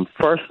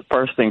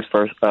 First things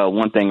first.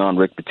 One thing on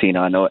Rick Pitino.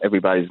 I know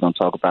everybody's going to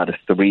talk about his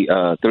three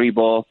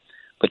ball,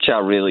 but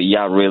y'all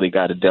really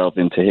got to delve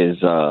into his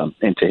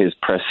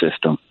press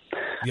system.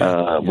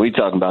 We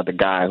talking about the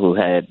guy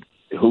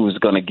who's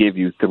going to give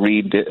you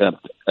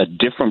a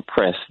different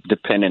press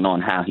depending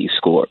on how he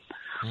scored.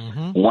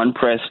 Mm-hmm. One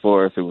press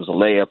for if it was a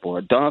layup or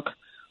a dunk,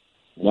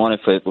 one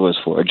if it was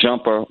for a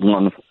jumper,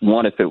 one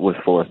if it was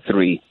for a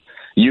three.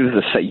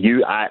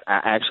 I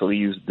actually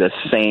use the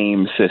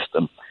same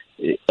system,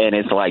 and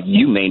it's like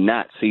you may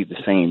not see the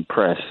same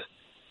press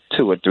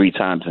 2 or 3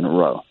 times in a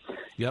row,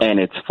 and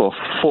it's for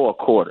 4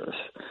 quarters.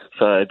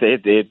 So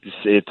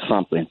it's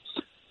something.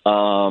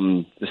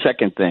 The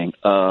second thing,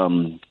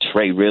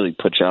 Trey really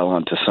put y'all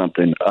onto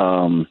something.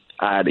 I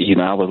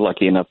was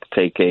lucky enough to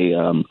take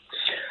a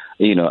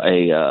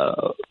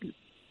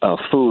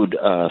food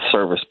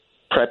service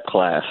prep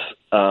class,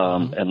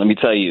 and let me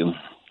tell you,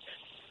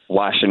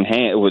 washing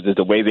hands,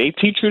 the way they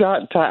teach you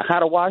how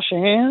to wash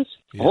your hands.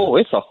 Yeah. Oh,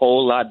 it's a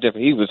whole lot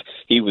different.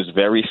 He was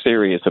very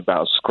serious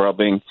about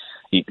scrubbing.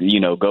 He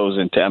goes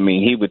into. I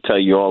mean, he would tell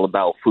you all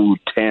about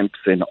food temps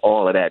and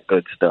all of that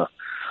good stuff.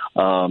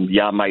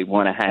 Y'all might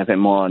want to have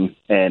him on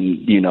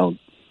and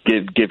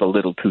give a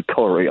little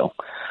tutorial.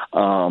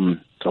 The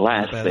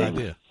last thing.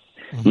 Idea.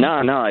 Mm-hmm.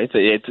 No, it's.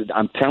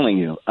 I'm telling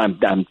you,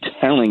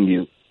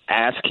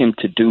 ask him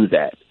to do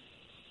that.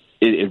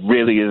 It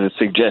really is a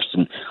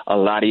suggestion. A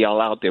lot of y'all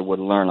out there would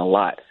learn a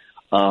lot.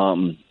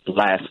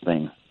 Last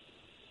thing.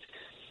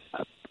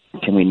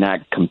 Can we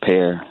not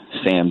compare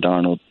Sam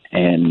Darnold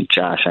and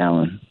Josh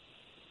Allen?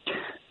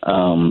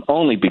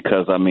 Only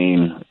because,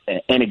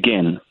 and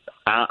again,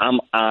 I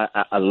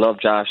love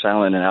Josh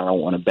Allen and I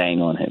don't want to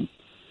bang on him.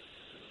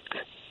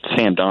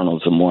 Sam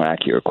Darnold's a more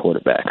accurate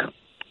quarterback.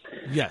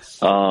 Yes.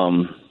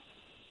 Sam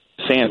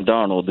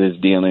Darnold is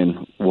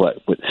dealing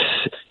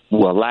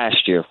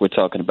last year, if we're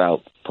talking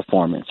about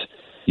performance,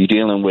 you're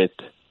dealing with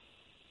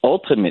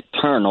ultimate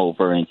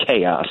turnover and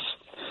chaos.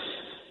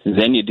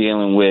 Then you're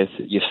dealing with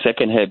your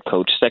second head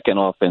coach, second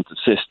offensive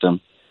system,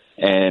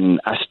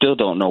 and I still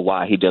don't know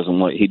why he didn't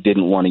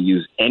want to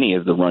use any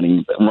of the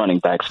running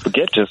backs.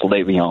 Forget just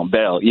Le'Veon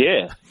Bell.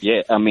 Yeah.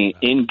 I mean,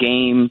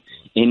 in-game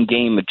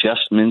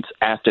adjustments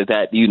after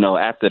that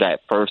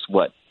first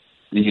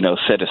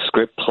set of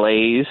script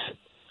plays.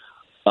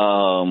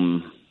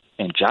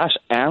 And Josh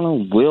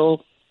Allen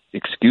will,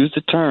 excuse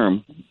the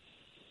term,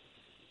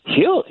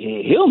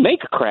 he'll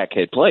make a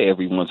crackhead play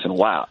every once in a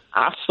while.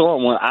 I saw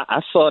one.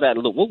 I saw that.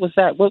 What was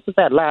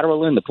that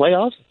lateral in the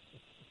playoffs?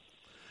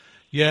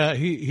 Yeah,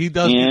 he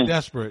does get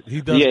desperate.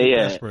 He does get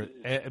desperate.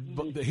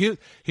 But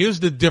here's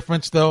the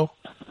difference, though.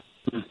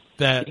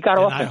 That he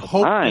got offensive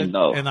line,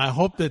 though. And I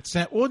hope that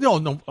Sam. Well,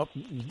 no,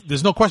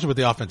 there's no question with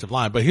the offensive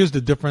line. But here's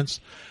the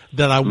difference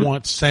that I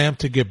want Sam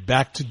to get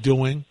back to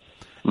doing,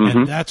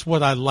 and that's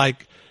what I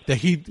like.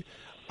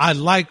 I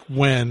like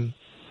when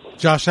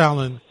Josh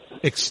Allen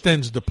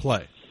extends the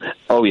play.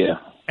 Oh, yeah.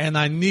 And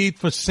I need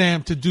for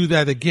Sam to do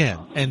that again.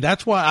 And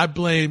that's why I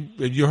blame,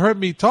 you heard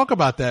me talk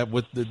about that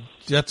with the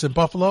Jets in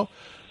Buffalo.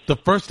 The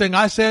first thing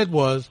I said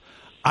was,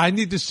 I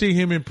need to see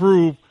him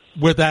improve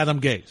with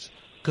Adam Gase.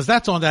 Because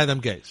that's on Adam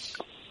Gase.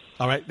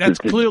 All right? That's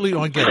clearly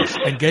on Gase.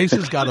 And Gase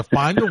has got to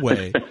find a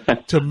way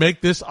to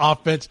make this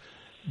offense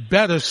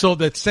better so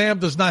that Sam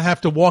does not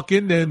have to walk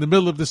in there in the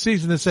middle of the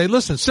season and say,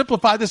 listen,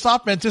 simplify this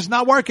offense. It's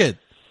not working.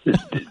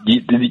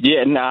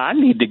 Yeah, no, I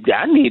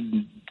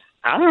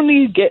don't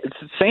need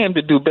Sam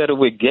to do better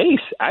with Gase.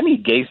 I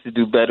need Gase to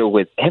do better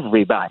with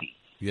everybody.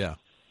 Yeah.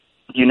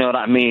 You know what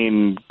I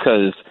mean?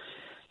 Because,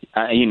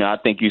 I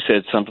think you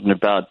said something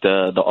about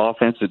the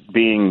offense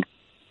being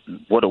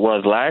what it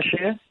was last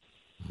year.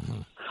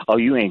 Mm-hmm. Oh,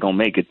 you ain't going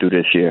to make it through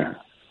this year.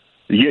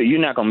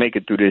 You're not going to make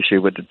it through this year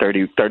with the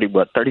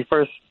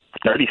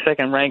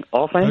 32nd ranked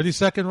offense?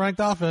 32nd ranked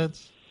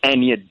offense.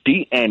 And your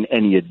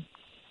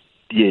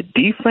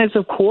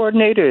defensive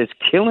coordinator is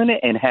killing it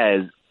and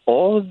has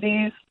all of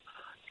these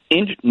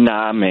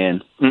nah,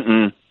 man.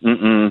 No.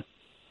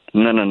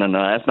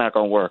 That's not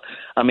going to work.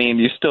 I mean,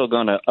 you're still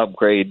going to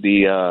upgrade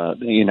the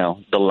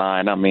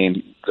line. I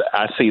mean,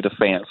 I see the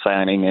fan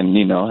signing and,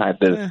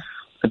 had to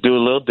do a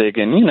little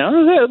digging.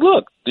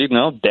 Look,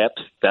 depth.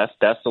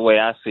 That's the way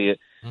I see it.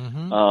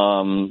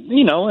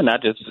 You know, and I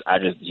just,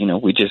 you know,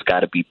 we just got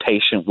to be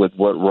patient with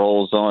what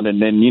rolls on,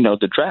 and then, you know,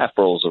 the draft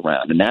rolls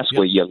around, and that's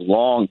where your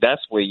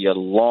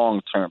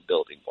long-term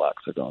building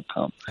blocks are going to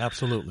come.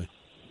 Absolutely.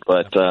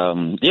 But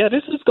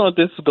this is going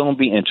to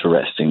be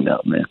interesting,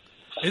 though, man.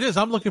 It is.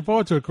 I'm looking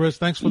forward to it, Chris.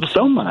 Thanks for the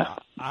so much.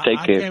 Take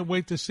care. I can't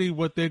wait to see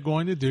what they're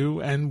going to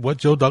do and what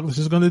Joe Douglas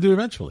is going to do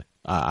eventually.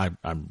 I'm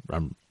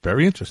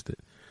very interested.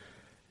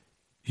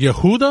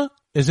 Yehuda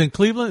is in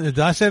Cleveland. Did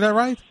I say that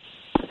right?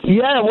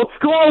 Yeah, what's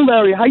going on,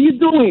 Larry? How you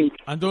doing?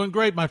 I'm doing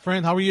great, my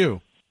friend. How are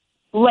you?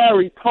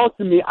 Larry, talk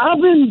to me.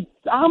 I'm a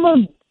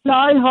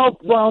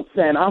diehard Browns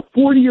fan. I'm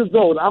 40 years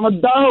old. I'm a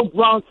diehard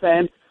Browns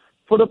fan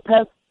for the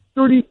past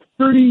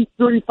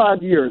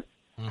 35 years.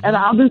 And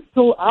I've been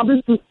through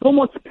so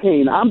much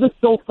pain. I'm just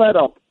so fed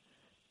up.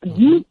 Do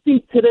you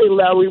think today,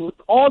 Larry, with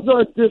all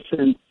the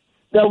additions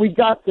that we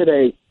got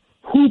today,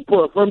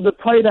 Cooper from the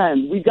tight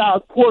end, we got a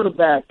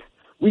quarterback,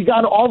 we got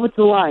an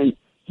offensive line,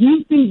 do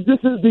you think this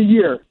is the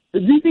year? Do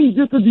you think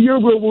this is the year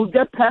where we'll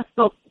get past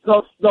the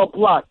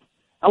block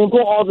and we'll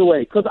go all the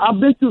way? Because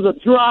I've been through the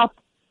drop.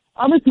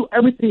 I've been through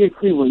everything in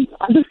Cleveland.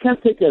 I just can't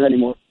take it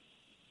anymore.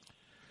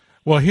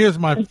 Well, here's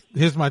my thing,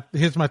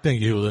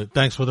 Yehuda.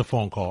 Thanks for the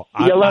phone call.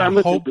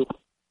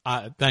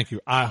 Thank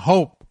you. I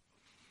hope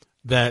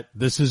that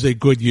this is a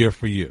good year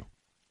for you.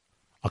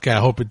 Okay, I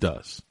hope it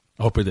does.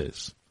 I hope it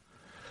is.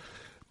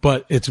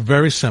 But it's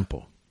very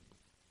simple.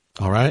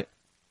 All right?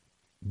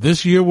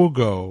 This year will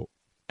go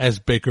as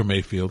Baker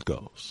Mayfield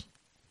goes.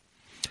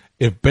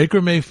 If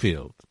Baker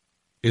Mayfield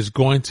is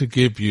going to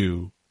give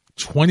you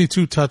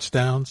 22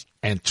 touchdowns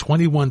and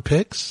 21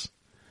 picks,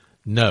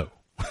 no.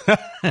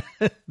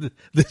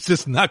 This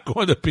is not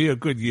going to be a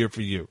good year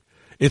for you.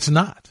 It's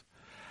not.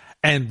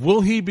 And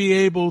will he be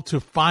able to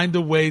find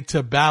a way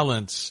to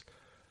balance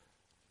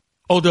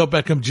Odell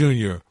Beckham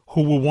Jr.,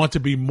 who will want to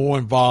be more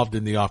involved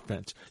in the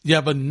offense? You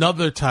have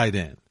another tight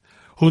end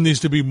who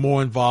needs to be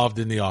more involved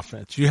in the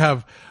offense. You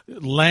have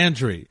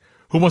Landry,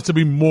 who wants to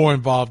be more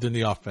involved in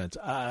the offense.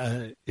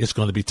 It's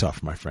going to be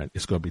tough, my friend.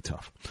 It's going to be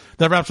tough.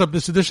 That wraps up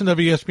this edition of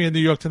ESPN New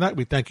York Tonight.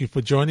 We thank you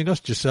for joining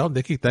us. Giselle,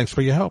 Nikki, thanks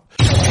for your help.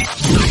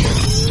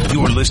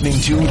 You're listening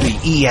to the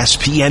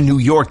ESPN New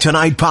York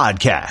Tonight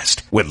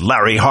podcast with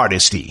Larry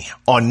Hardesty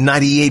on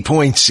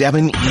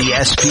 98.7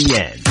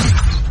 ESPN.